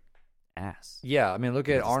look like ass. Yeah, I mean, look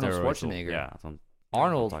at Because Arnold steroids will- Schwarzenegger. Yeah, that's what I'm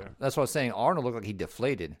Arnold, talking. that's what I was saying. Arnold looked like he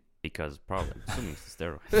deflated. Because probably assuming it's the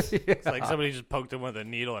steroids. It's like somebody just poked him with a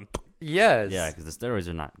needle and Yes. Yeah, because the steroids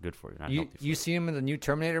are not good for you. Not You healthy for you see him in the new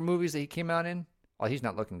Terminator movies that he came out in? Oh, he's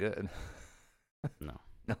not looking good. No.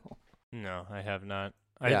 No. no, I have not.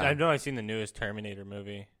 Yeah. I know I've seen the newest Terminator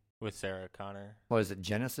movie with Sarah Connor. What is it,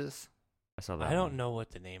 Genesis? I saw that. I don't one. know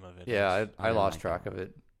what the name of it is. Yeah, I didn't lost like track that of one.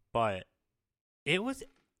 it. but it was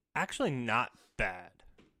actually not bad.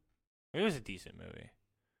 It was a decent movie.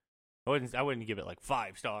 I wouldn't give it like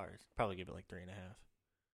 5 stars. Probably give it like 3.5.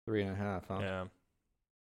 3.5, huh? Yeah.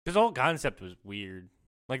 Because the whole concept was weird.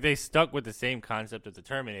 Like, they stuck with the same concept of the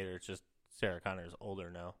Terminator. It's just Sarah Connor's older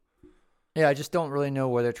now. Yeah, I just don't really know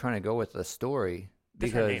where they're trying to go with the story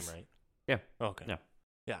That's her name, because right? Yeah. Okay.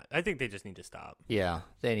 Yeah. Yeah, I think they just need to stop. Yeah,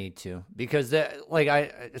 they need to because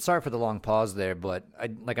sorry for the long pause there, but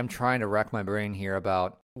I'm trying to rack my brain here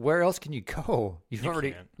about where else can you go?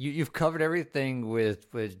 You've covered everything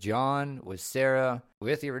with John, with Sarah,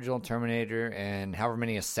 with the original Terminator, and however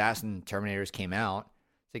many assassin Terminators came out.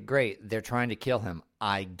 It's like, great, they're trying to kill him.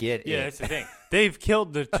 I get it. Yeah, that's the thing. They've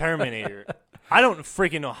killed the Terminator. I don't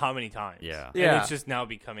freaking know how many times. Yeah. And it's just now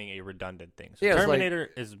becoming a redundant thing. So Terminator,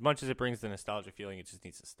 as much as it brings the nostalgia feeling, it just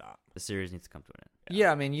needs to stop. The series needs to come to an end.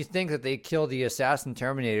 Yeah, I mean, you think that they kill the assassin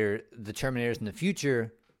Terminator, the Terminators in the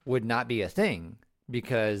future would not be a thing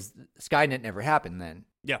because Skynet never happened then.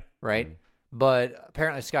 Yeah. Right? Mm-hmm. But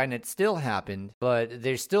apparently Skynet still happened, but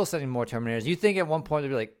they're still sending more Terminators. You think at one point they'd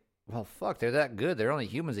be like, well, fuck, they're that good. They're only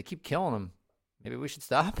humans. They keep killing them. Maybe we should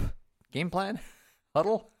stop? Game plan?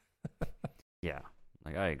 Huddle? Yeah,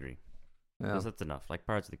 I agree. Yeah. That's enough. Like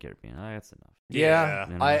Pirates of the Caribbean, that's enough. Yeah.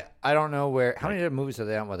 You know? I don't know where. How many movies are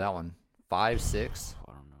they on with that one? 5, 6?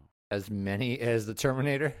 I don't know. As many as the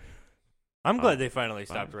Terminator? I'm glad they finally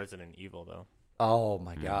stopped Resident Evil, though. Oh,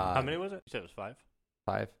 my God. How many was it? You said it was 5?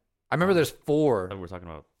 5. I remember there's 4. We're talking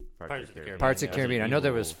about Pirates of the Caribbean. Pirates of the Caribbean. I know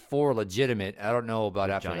there was 4 legitimate. I don't know about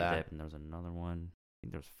after Johnny that. Depp, and there was another one. I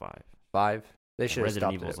think there was 5. 5? They should have Resident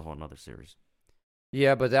stopped Evil it. is a whole other series.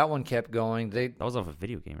 Yeah, but that one kept going. That was off a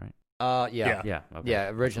video game, right? Yeah. Yeah. Okay. Yeah,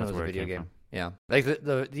 originally That's was a where it video came game. Yeah. Like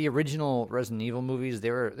the original Resident Evil movies, they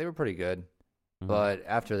were pretty good. from. But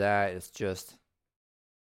after that, it's just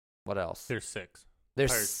what else? There's 6.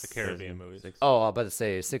 There's Pirates of the Caribbean movies. 6. Oh, I was about to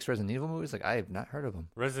say 6 Resident Evil movies. Like I have not heard of them.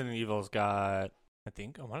 Resident Evil's got, I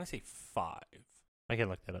want to say 5. I can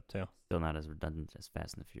look that up too. Still not as redundant as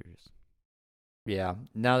Fast and the Furious. Yeah.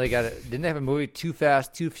 Now they got it. Didn't they have a movie Too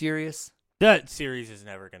Fast, Too Furious? That series is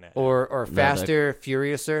never gonna end. Or No, Faster,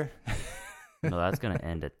 Furiouser? No, that's gonna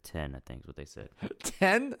end at 10. I think is what they said.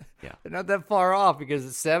 10? Yeah. They're not that far off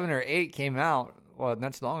because 7 or 8 came out. Well,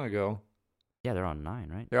 not too long ago. Yeah, they're on 9,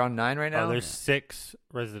 right? They're on 9 right now? There's 6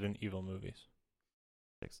 Resident Evil movies.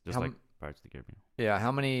 6, just like Pirates of the Caribbean. Yeah,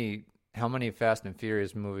 how many Fast and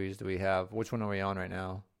Furious movies do we have? Which one are we on right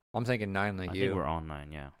now? I'm thinking 9 like I you. think we're on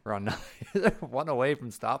 9. Yeah, We're on 9. One away from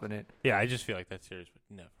stopping it. Yeah, I just feel like that series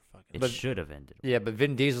would never fucking. it should have ended. Yeah, but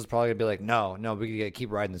Vin Diesel's probably going to be like, no, we got to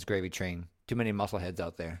keep riding this gravy train. Too many muscle heads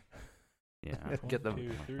out there. Yeah, Get them.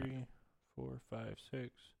 1, 2, 3, 4, 5, 6.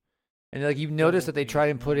 And like you've noticed that they try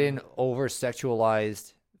and put in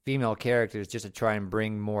over-sexualized female characters just to try and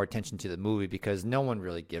bring more attention to the movie because no one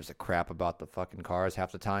really gives a crap about the fucking cars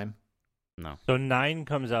half the time. no. So 9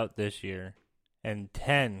 comes out this year, and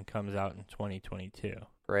 10 comes out in 2022.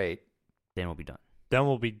 Great. Then we'll be done. Then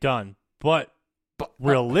we'll be done. But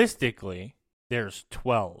realistically, there's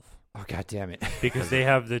 12 Oh, God damn it. because they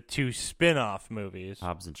have the 2 spin-off movies,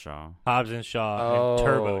 Hobbs and Shaw. Hobbs and Shaw Oh. and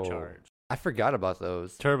Turbocharged. I forgot about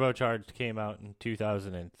those. Turbocharged came out in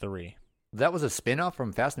 2003. That was a spin-off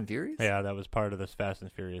from Fast and Furious? Yeah, that was part of this Fast and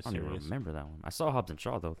Furious I don't even series. remember that one. I saw Hobbs and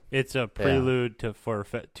Shaw though. It's a prelude to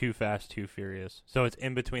Too Fast, Too Furious. So it's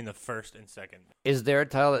in between the first and second. Is there a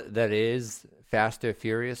title that is Faster,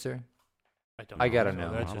 Furiouser? I gotta don't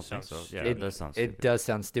know. That I just don't sounds think so. Yeah, stupid. it does sound It stupid. does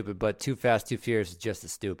sound stupid, but Too Fast, Too Furious is just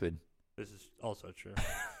as stupid. This is also true.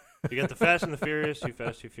 You got the Fast and the Furious, Too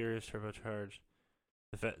Fast, Too Furious, Turbocharged,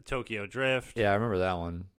 Tokyo Drift, Yeah, I remember that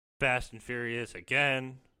one. Fast and Furious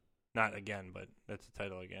again. Not again, but that's the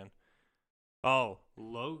title again. Oh,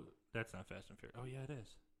 that's not Fast and Furious. Oh, yeah, it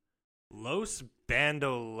is. Los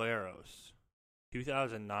Bandoleros.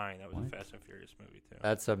 2009. That was What? a Fast and Furious movie, too.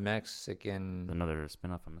 That's a Mexican. Another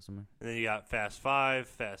spin-off, I'm assuming. And then you got Fast 5,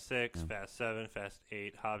 Fast 6, Yeah. Fast 7, Fast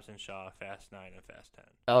 8, Hobbs and Shaw, Fast 9, and Fast 10.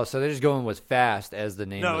 Oh, so they're just going with Fast as the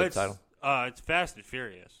name of the title? It's Fast and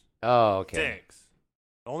Furious. Oh, okay. 6.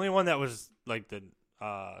 The only one that was like the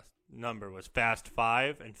number was Fast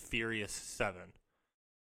 5 and Furious 7. And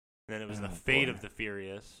then it was the Fate boy. of the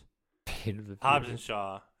Furious, Fate of the Hobbs Furious. and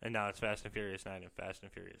Shaw, and now it's Fast and Furious 9 and Fast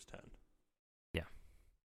and Furious 10. Yeah.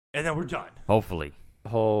 And then we're done. Hopefully.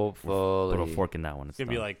 Hopefully. Put a fork in that one. It's going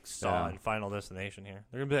to be done. like Saw Yeah. and Final Destination here.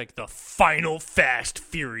 They're going to be like the final Fast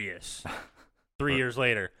Furious. 3 years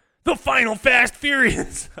later, the final Fast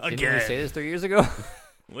Furious Didn't again. we say this 3 years ago?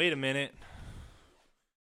 Wait a minute.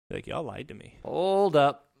 Like, y'all lied to me. Hold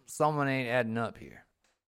up. Someone ain't adding up here.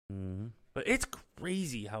 Mhm. But it's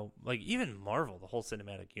crazy how, like, even Marvel, the whole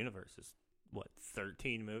cinematic universe is,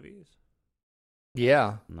 13 movies?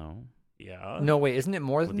 Yeah. No. Yeah. No, wait. Isn't it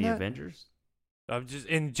more With than the that? Avengers? I'm just,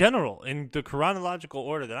 in general, in the chronological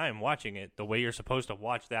order that I am watching it, the way you're supposed to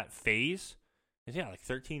watch that phase is, like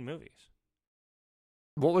 13 movies.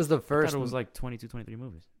 What was the I first? thought it was like 22, 23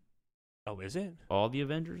 movies. Oh, is it? All the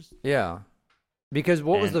Avengers? Yeah. Because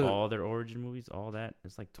what was And the all their origin movies, all that?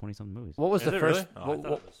 It's like 20-something movies. what was Is the it first really? Oh, I thought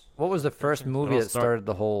it was- what was the first movie all that started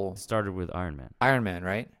the whole It started with Iron Man. Iron Man,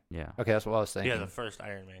 right? Yeah. Okay, that's what I was saying. Yeah, the first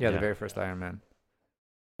Iron Man. Yeah, the Yeah. very first Iron Man.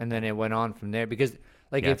 And then it went on from there because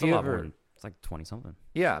like Yeah, if it's a you lot more ever than- it's like 20-something.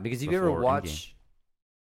 yeah, because if you ever before watch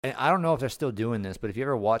and I don't know if they're still doing this, but if you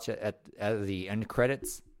ever watch it at the end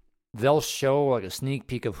credits, they'll show like a sneak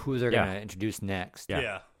peek of who they're Yeah. going to introduce next.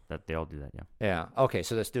 Yeah. That they all do that, yeah. Yeah. Okay,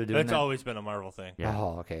 so they're still doing That's that. always been a Marvel thing. Yeah.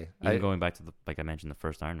 Oh, okay. Even going back to like I mentioned, the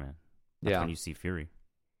first Iron Man. That's yeah. when you see Fury.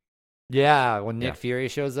 Yeah, when Nick Yeah. Fury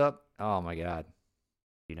shows up. Oh my god.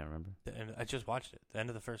 You don't remember? And I just watched it. The end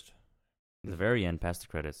of the first. At the very end, past the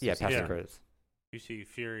credits. Yeah, you see past Yeah. the credits. You see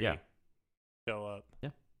Fury Yeah. show up.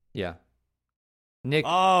 Yeah. Nick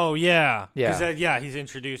Oh yeah, Yeah. Because he's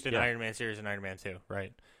introduced in Yeah. Iron Man series and Iron Man 2,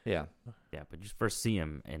 right? yeah. Yeah, but you first see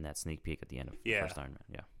him in that sneak peek at the end of the Yeah. first Iron Man.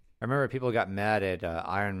 Yeah. I remember people got mad at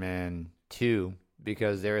Iron Man 2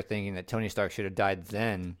 because they were thinking that Tony Stark should have died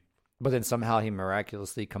then, but then somehow he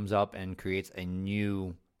miraculously comes up and creates a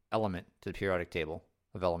new element to the periodic table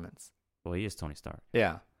of elements. Well, he is Tony Stark.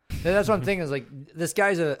 Yeah. And that's what I'm thinking is like, this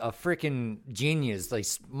guy's a freaking genius, like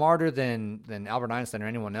smarter than Albert Einstein or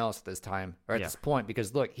anyone else at this time or at Yeah. this point,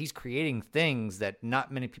 because look, he's creating things that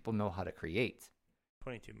not many people know how to create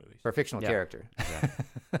 22 movies. for a fictional Yeah. character.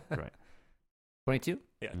 Exactly. Right. 22?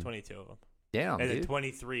 Yeah, Mm. 22 of them. Damn, and then dude.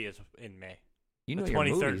 23 is in May. You know The your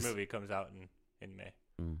 23rd movies. movie comes out in May.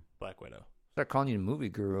 Mm. Black Widow. Start calling you the movie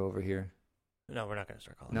guru over here. No, we're not going to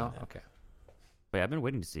start calling No? it that. Okay. But yeah, I've been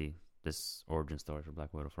waiting to see this origin story for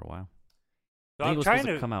Black Widow for a while. So I think I'm it was trying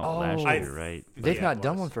supposed to come out Oh. last I- year, right? They've Yeah, not it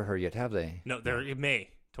done was. one for her yet, have they? No, they're in May.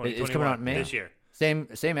 It's 2021. coming out in May? This year.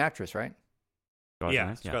 Same actress, right? Scarlett Yeah,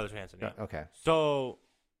 Johansson? Scarlett Johansson. Yeah. Okay. So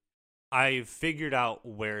I figured out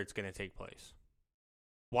where it's going to take place.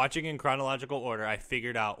 Watching in chronological order, I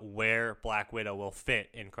figured out where Black Widow will fit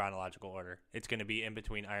in chronological order. It's going to be in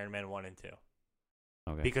between Iron Man 1 and 2.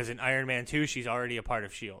 Okay. Because in Iron Man 2, she's already a part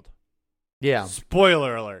of S.H.I.E.L.D. Yeah.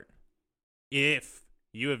 Spoiler alert. If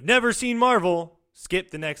you have never seen Marvel,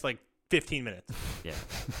 skip the next, 15 minutes. Yeah.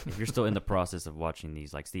 If you're still in the process of watching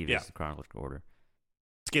these, like Steve Yeah. is, in chronological order.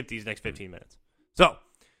 Skip these next 15 minutes. So,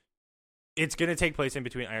 it's going to take place in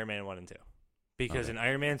between Iron Man 1 and 2. Because Okay. in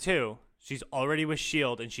Iron Man 2, she's already with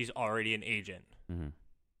S.H.I.E.L.D. and she's already an agent. Mm-hmm.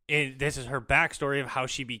 And this is her backstory of how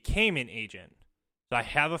she became an agent. So I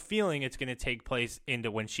have a feeling it's going to take place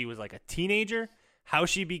into when she was like a teenager, how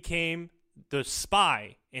she became the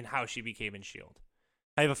spy, and how she became in S.H.I.E.L.D.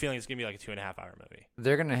 I have a feeling it's going to be like a 2.5-hour movie.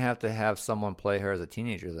 They're going to have someone play her as a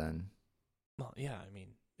teenager then. Well, yeah, I mean,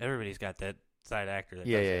 everybody's got that side actor. That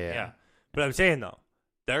Yeah, does yeah, it. yeah. But I'm saying, though,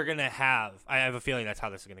 they're going to have, I have a feeling that's how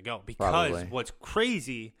this is going to go. Because Probably. what's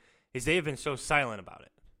crazy is they have been so silent about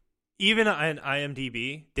it. Even on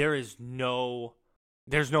IMDb, there's no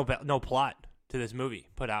plot to this movie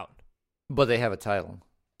put out. But they have a title.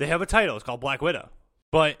 They have a title. It's called Black Widow.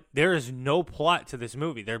 But there is no plot to this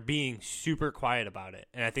movie. They're being super quiet about it.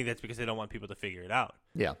 And I think that's because they don't want people to figure it out.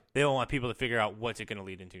 Yeah. They don't want people to figure out what's it going to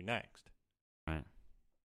lead into next. Right.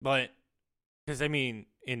 But, because, I mean,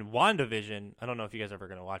 in WandaVision, I don't know if you guys are ever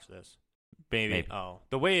going to watch this. Maybe. Oh.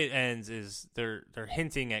 The way it ends is they're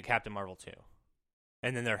hinting at Captain Marvel 2.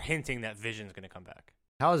 And then they're hinting that Vision's going to come back.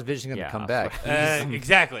 How is Vision going to Yeah, come I'll back? swear.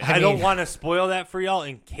 Exactly. I I don't mean- want to spoil that for y'all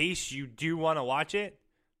in case you do want to watch it.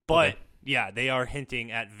 But, Okay. yeah, they are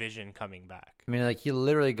hinting at Vision coming back. I mean, like, he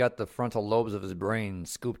literally got the frontal lobes of his brain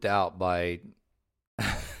scooped out by.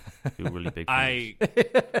 Two really big fingers.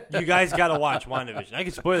 You guys got to watch WandaVision. I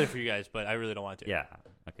can spoil it for you guys, but I really don't want to. Yeah.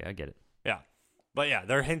 Okay, I get it. Yeah. But, yeah,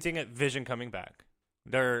 they're hinting at Vision coming back.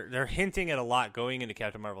 They're hinting at a lot going into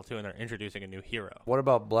Captain Marvel 2, and they're introducing a new hero. What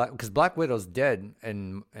about Black? Because Black Widow's dead,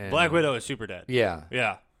 and Black Widow is super dead. Yeah,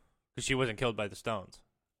 Yeah. Because she wasn't killed by the stones.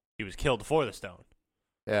 She was killed for the stone.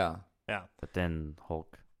 yeah. Yeah. But then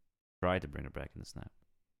Hulk tried to bring her back in the snap.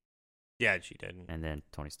 Yeah, she didn't. And then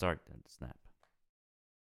Tony Stark did the snap.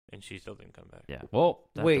 And she still didn't come back. Yeah. Well,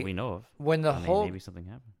 that Wait, that we know of. When the I mean, Hulk, maybe something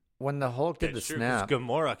happened. when the Hulk did the It's true, 'cause snap.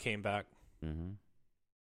 Gamora came back. Mm-hmm.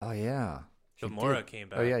 Oh yeah, She Gamora did. came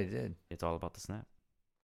back. Oh yeah, he did. It's all about the snap.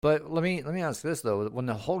 But let me ask this though: when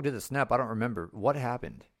the Hulk did the snap, I don't remember what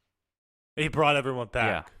happened. He brought everyone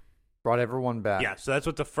back. Brought everyone back. Yeah, so that's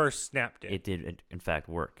what the first snap did. It did, in fact,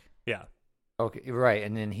 work. Yeah. Okay, right,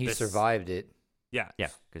 and then he This- survived it. Yeah. Yeah,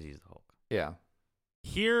 because he's the Hulk. Yeah.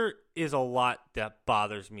 Here is a lot that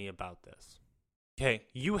bothers me about this. Okay,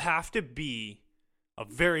 you have to be a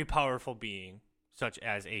very powerful being, such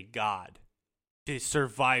as a god, to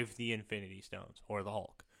survive the Infinity Stones or the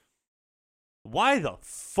Hulk. Why the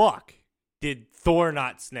fuck did Thor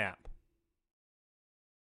not snap?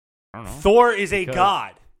 I don't know. Thor is a Because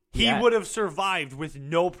god. He he would have survived with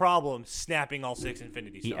no problem snapping all 6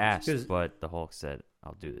 Infinity Stones. He asked, 'Cause- but the Hulk said,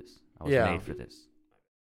 "I'll do this. I was Yeah. made for this."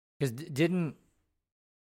 Because didn't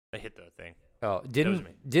I hit the thing. oh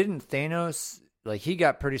me. didn't Thanos, like, he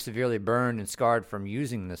got pretty severely burned and scarred from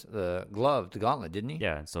using the gauntlet, didn't he?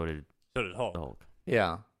 Yeah, and so did So did Hulk. the Hulk.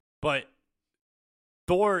 Yeah. But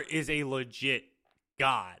Thor is a legit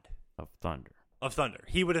god Of thunder. of thunder.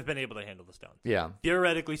 He would have been able to handle the stones. Yeah.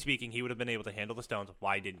 Theoretically speaking, he would have been able to handle the stones.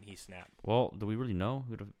 Why didn't he snap? Well, do we really know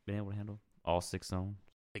who would have been able to handle all 6 stones?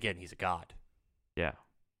 Again, he's a god. Yeah,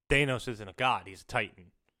 Thanos isn't a god. He's a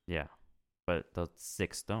titan. yeah, but the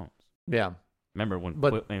 6 stones. Yeah. Remember when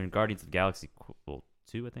But- in Guardians of the Galaxy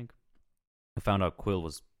 2, I think, I found out Quill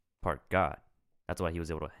was part God. That's why he was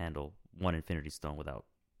able to handle one Infinity Stone without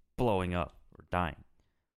blowing up or dying.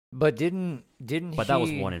 But didn't But that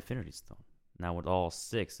was one Infinity Stone. Now with all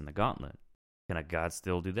 6 in the Gauntlet, can a god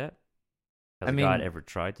still do that? Has I a god mean- ever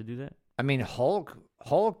tried to do that? I mean,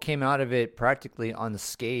 Hulk came out of it practically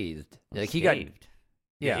unscathed. Like, he got Unscathed.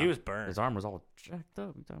 yeah. He was burned. His arm was all jacked up.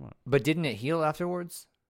 What are you talking about? But didn't it heal afterwards?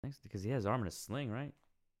 Thanks, because he has his arm in a sling, right?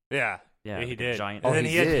 Yeah. Yeah, he like a did. giant- And Oh, then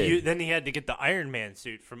he he had to did. then he had to get the Iron Man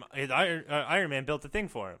suit from Iron Man built the thing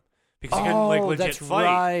for him because he couldn't like legit that's fight.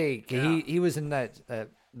 right. Yeah. He was in that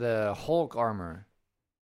the Hulk armor.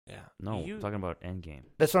 Yeah. No, You- I'm talking about Endgame.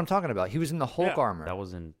 That's what I'm talking about. He was in the Hulk Yeah. armor. That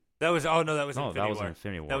was in that was no, Infinity that was War. in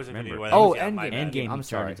Infinity War. That was Infinity Remember? War. That Oh, was, yeah, my Endgame. bad. Endgame, I'm he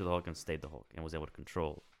sorry. turned into the Hulk and stayed the Hulk and was able to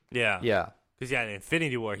control. Yeah. yeah. Because in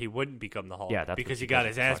Infinity War he wouldn't become the Hulk. Yeah, that's because what he you got guys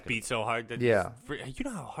his were ass talking beat so hard that Yeah. you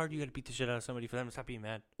know how hard you got to beat the shit out of somebody for them to stop being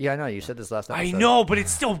mad. Yeah, I know. You said this last I episode. know, but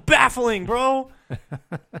it's still baffling, bro.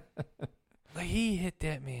 Like he hit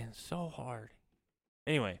that man so hard.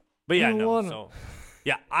 Anyway, but yeah, You no. wanna- So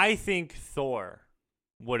yeah, I think Thor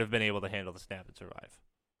would have been able to handle the snap and survive.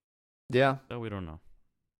 Yeah. So we don't know.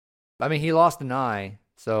 I mean, he lost an eye,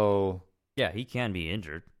 so Yeah, he can be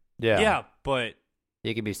injured. Yeah, but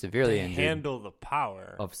he could be severely to injured. handle the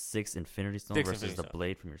power. Of 6 Infinity Stones 6 versus Infinity the Stones.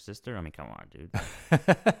 blade from your sister? I mean, come on, dude.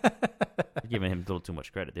 You're giving him a little too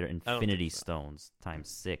much credit. They're think Infinity so. Stones times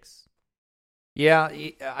 6. Yeah,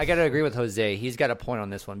 I got to agree with Jose. He's got a point on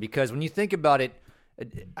this one because when you think about it,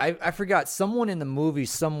 I forgot someone in the movie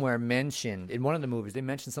somewhere mentioned in one of the movies they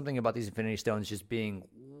mentioned something about these Infinity Stones just being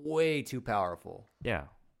way too powerful. Yeah.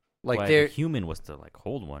 Like Well, they're if a human was to like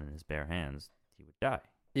hold one in his bare hands, he would die.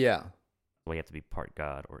 yeah, So you have to be part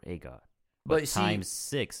god or a god. But But see- times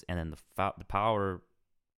 6, and then the power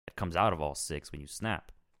that comes out of all 6 when you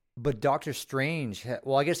snap. but Doctor Strange.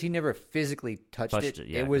 Well, I guess he never physically touched Touched it. it,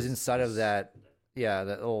 yeah, It was 'cause inside of he's- that. Yeah,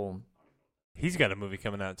 that old. He's got a movie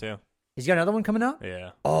coming out too. He's got another one coming out.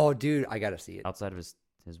 Yeah. Oh, dude, I gotta see it. Outside of his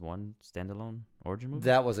one standalone origin movie?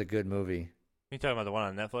 That was a good movie. You talking about the one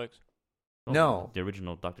on Netflix? Oh, No. The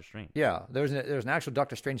original Doctor Strange. Yeah, there was an actual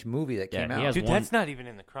Doctor Strange movie that Yeah, came he out. has Dude, one- that's not even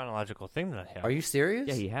in the chronological thing that I have. Are you serious?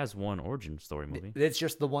 Yeah, he has one origin story movie. It's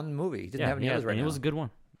just the one movie. He didn't have any he others has- right and now. it was a good one.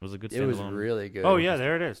 It was a good It was standalone. really good. Oh yeah,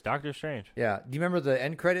 there it is. Doctor Strange. Yeah. Do you remember the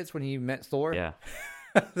end credits when he met Thor? Yeah.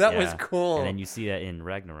 that was Yeah. cool. And then you see that in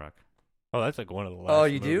Ragnarok. Oh, that's like one of the last. Oh,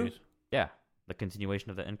 you do? movies. Yeah. The continuation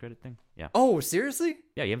of the end credit thing. Yeah. Oh, seriously?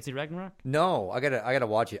 Yeah, you haven't seen Ragnarok? No, I gotta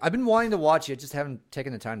watch it. I've been wanting to watch it, just haven't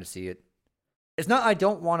taken the time to see it. It's not I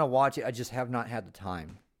don't want to watch it. I just have not had the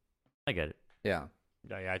time. I get it. Yeah.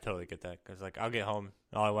 Yeah, I totally get that. Because like I'll get home,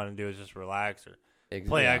 all I want to do is just relax or Ex-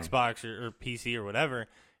 play yeah. Xbox or PC or whatever. And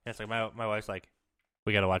it's like my wife's like,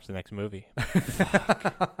 we got to watch the next movie.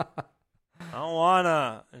 I don't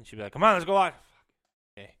wanna. And she'd be like, come on, let's go watch.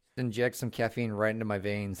 Okay. Inject some caffeine right into my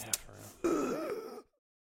veins. Yeah, for real.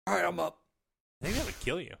 All right, I'm up. I think that would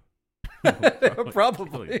kill you.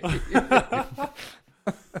 Probably.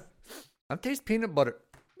 I taste peanut butter.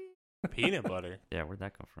 Peanut butter. Yeah, where'd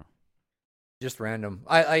that come from? Just random.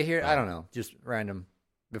 I hear. I don't know. Just random.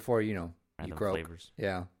 Before you know you Random croak. flavors.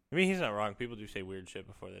 Yeah. I mean, he's not wrong. People do say weird shit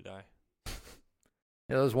before they die. Yeah,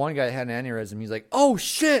 there was one guy that had an aneurysm. He's like, "Oh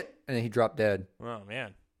shit!" and then he dropped dead. Oh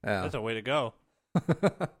man, Yeah. that's a way to go.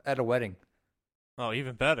 At a wedding. Oh,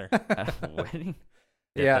 even better. At a wedding?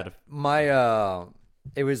 Yeah, that if- my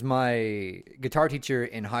it was my guitar teacher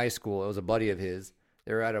in high school. It was a buddy of his.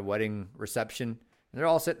 They were at a wedding reception. And they're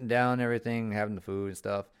all sitting down, and everything, having the food and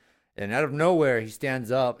stuff. And out of nowhere, he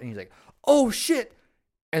stands up and he's like, "Oh shit!"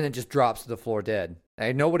 and then just drops to the floor dead.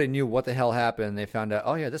 And nobody knew what the hell happened. They found out,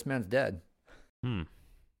 oh yeah, this man's dead.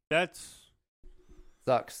 That's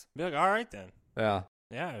Sucks. be like, all right then. Yeah.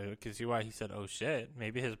 Yeah, I can see why he said, "Oh shit."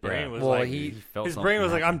 Maybe his brain Yeah. was Well, like, he- felt his something brain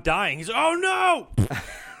was like, happen. "I'm dying." He's like, "Oh no!"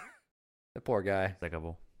 The poor guy.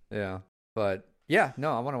 Despicable. Yeah. But yeah,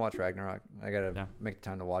 no, I want to watch Ragnarok. I gotta Yeah. make the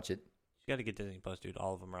time to watch it. You got to get Disney Plus, dude.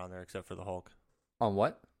 All of them are on there except for the Hulk. On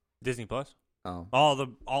what? Disney Plus. Oh. All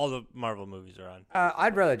the Marvel movies are on.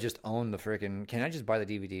 I'd rather just own the freaking. Can I just buy the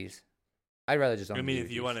DVDs? I'd rather just own. I mean, the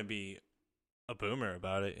if you want to be a boomer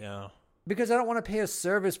about it, yeah. Because I don't want to pay a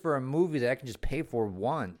service for a movie that I can just pay for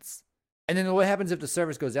once. And then what happens if the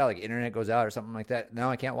service goes out, like internet goes out or something like that?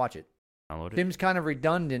 Now I can't watch it. Download it. Seems kind of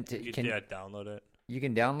redundant. Download it. You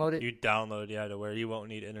can download it? You download, to where you won't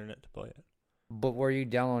need internet to play it. But where are you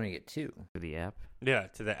downloading it to? To the app. Yeah,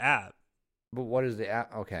 to the app. But what is the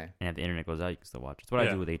app? Okay. And if the internet goes out, you can still watch it. That's what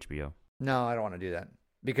I do with HBO. No, I don't want to do that.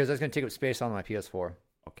 Because that's going to take up space on my PS4.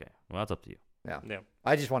 Okay. Well, that's up to you. Yeah. Yeah.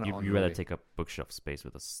 I just want to own You'd the rather movie. take up bookshelf space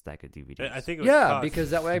with a stack of DVDs. I think it was Yeah, cost. because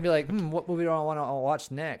that way I'd be like, what movie do I want to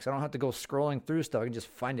watch next? I don't have to go scrolling through stuff. I can just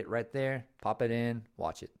find it right there, pop it in,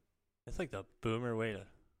 watch it. It's like the boomer way to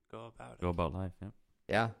go about it. Go about life, yeah.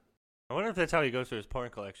 Yeah. I wonder if that's how he goes through his porn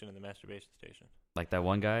collection in the masturbation station. Like that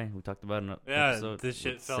one guy we talked about in an Yeah, episode. this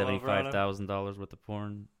shit with fell over on him. $75,000 worth of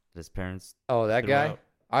porn. His parents. Oh, that threw guy? out.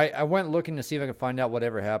 I went looking to see if I could find out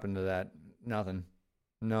whatever happened to that. Nothing.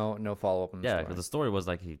 No follow up on the Yeah, story. because the story was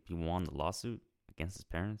like he won the lawsuit against his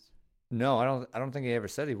parents. No, I don't think he ever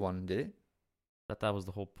said he won, did it? That was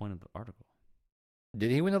the whole point of the article.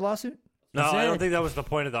 Did he win the lawsuit? No, He I don't said- think that was the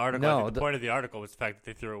point of the article. I No, think the point of the article was the fact that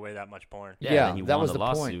they threw away that much porn. Yeah, and he that won was the the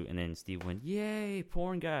point. lawsuit, and then Steve went, "Yay,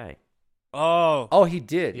 porn guy!" Oh. Oh, he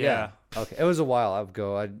did. Yeah. Yeah. Okay. It was a while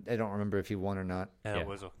ago. I don't remember if he won or not. Yeah, Yeah. it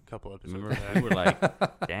was a couple episodes Remember, back. we were like,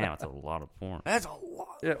 "Damn, that's a lot of porn." That's a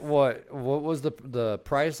lot. Yeah, what was the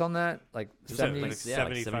price on that? Like It was 70, like Like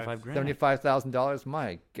 75 $75 grand $75,000?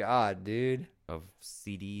 My God, dude. of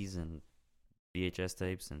CDs and VHS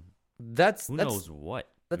tapes and That's who that's knows what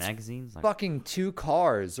that's magazines. Like, fucking 2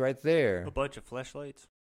 cars right there. A bunch of fleshlights.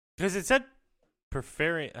 Because it said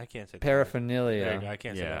perforing. I can't say that word. Paraphernalia. There you go. I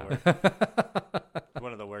can't Yeah. say that word. It's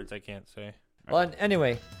one of the words I can't say. Well,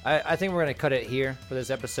 anyway, I think we're going to cut it here for this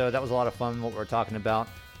episode. That was a lot of fun, what we're talking about.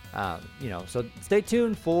 So stay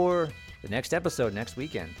tuned for the next episode next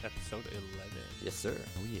weekend. Episode 11. Yes, sir.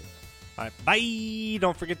 oh yeah. All right. Bye.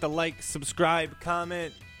 Don't forget to like, subscribe,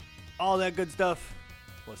 comment, all that good stuff.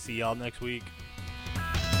 We'll see y'all next week.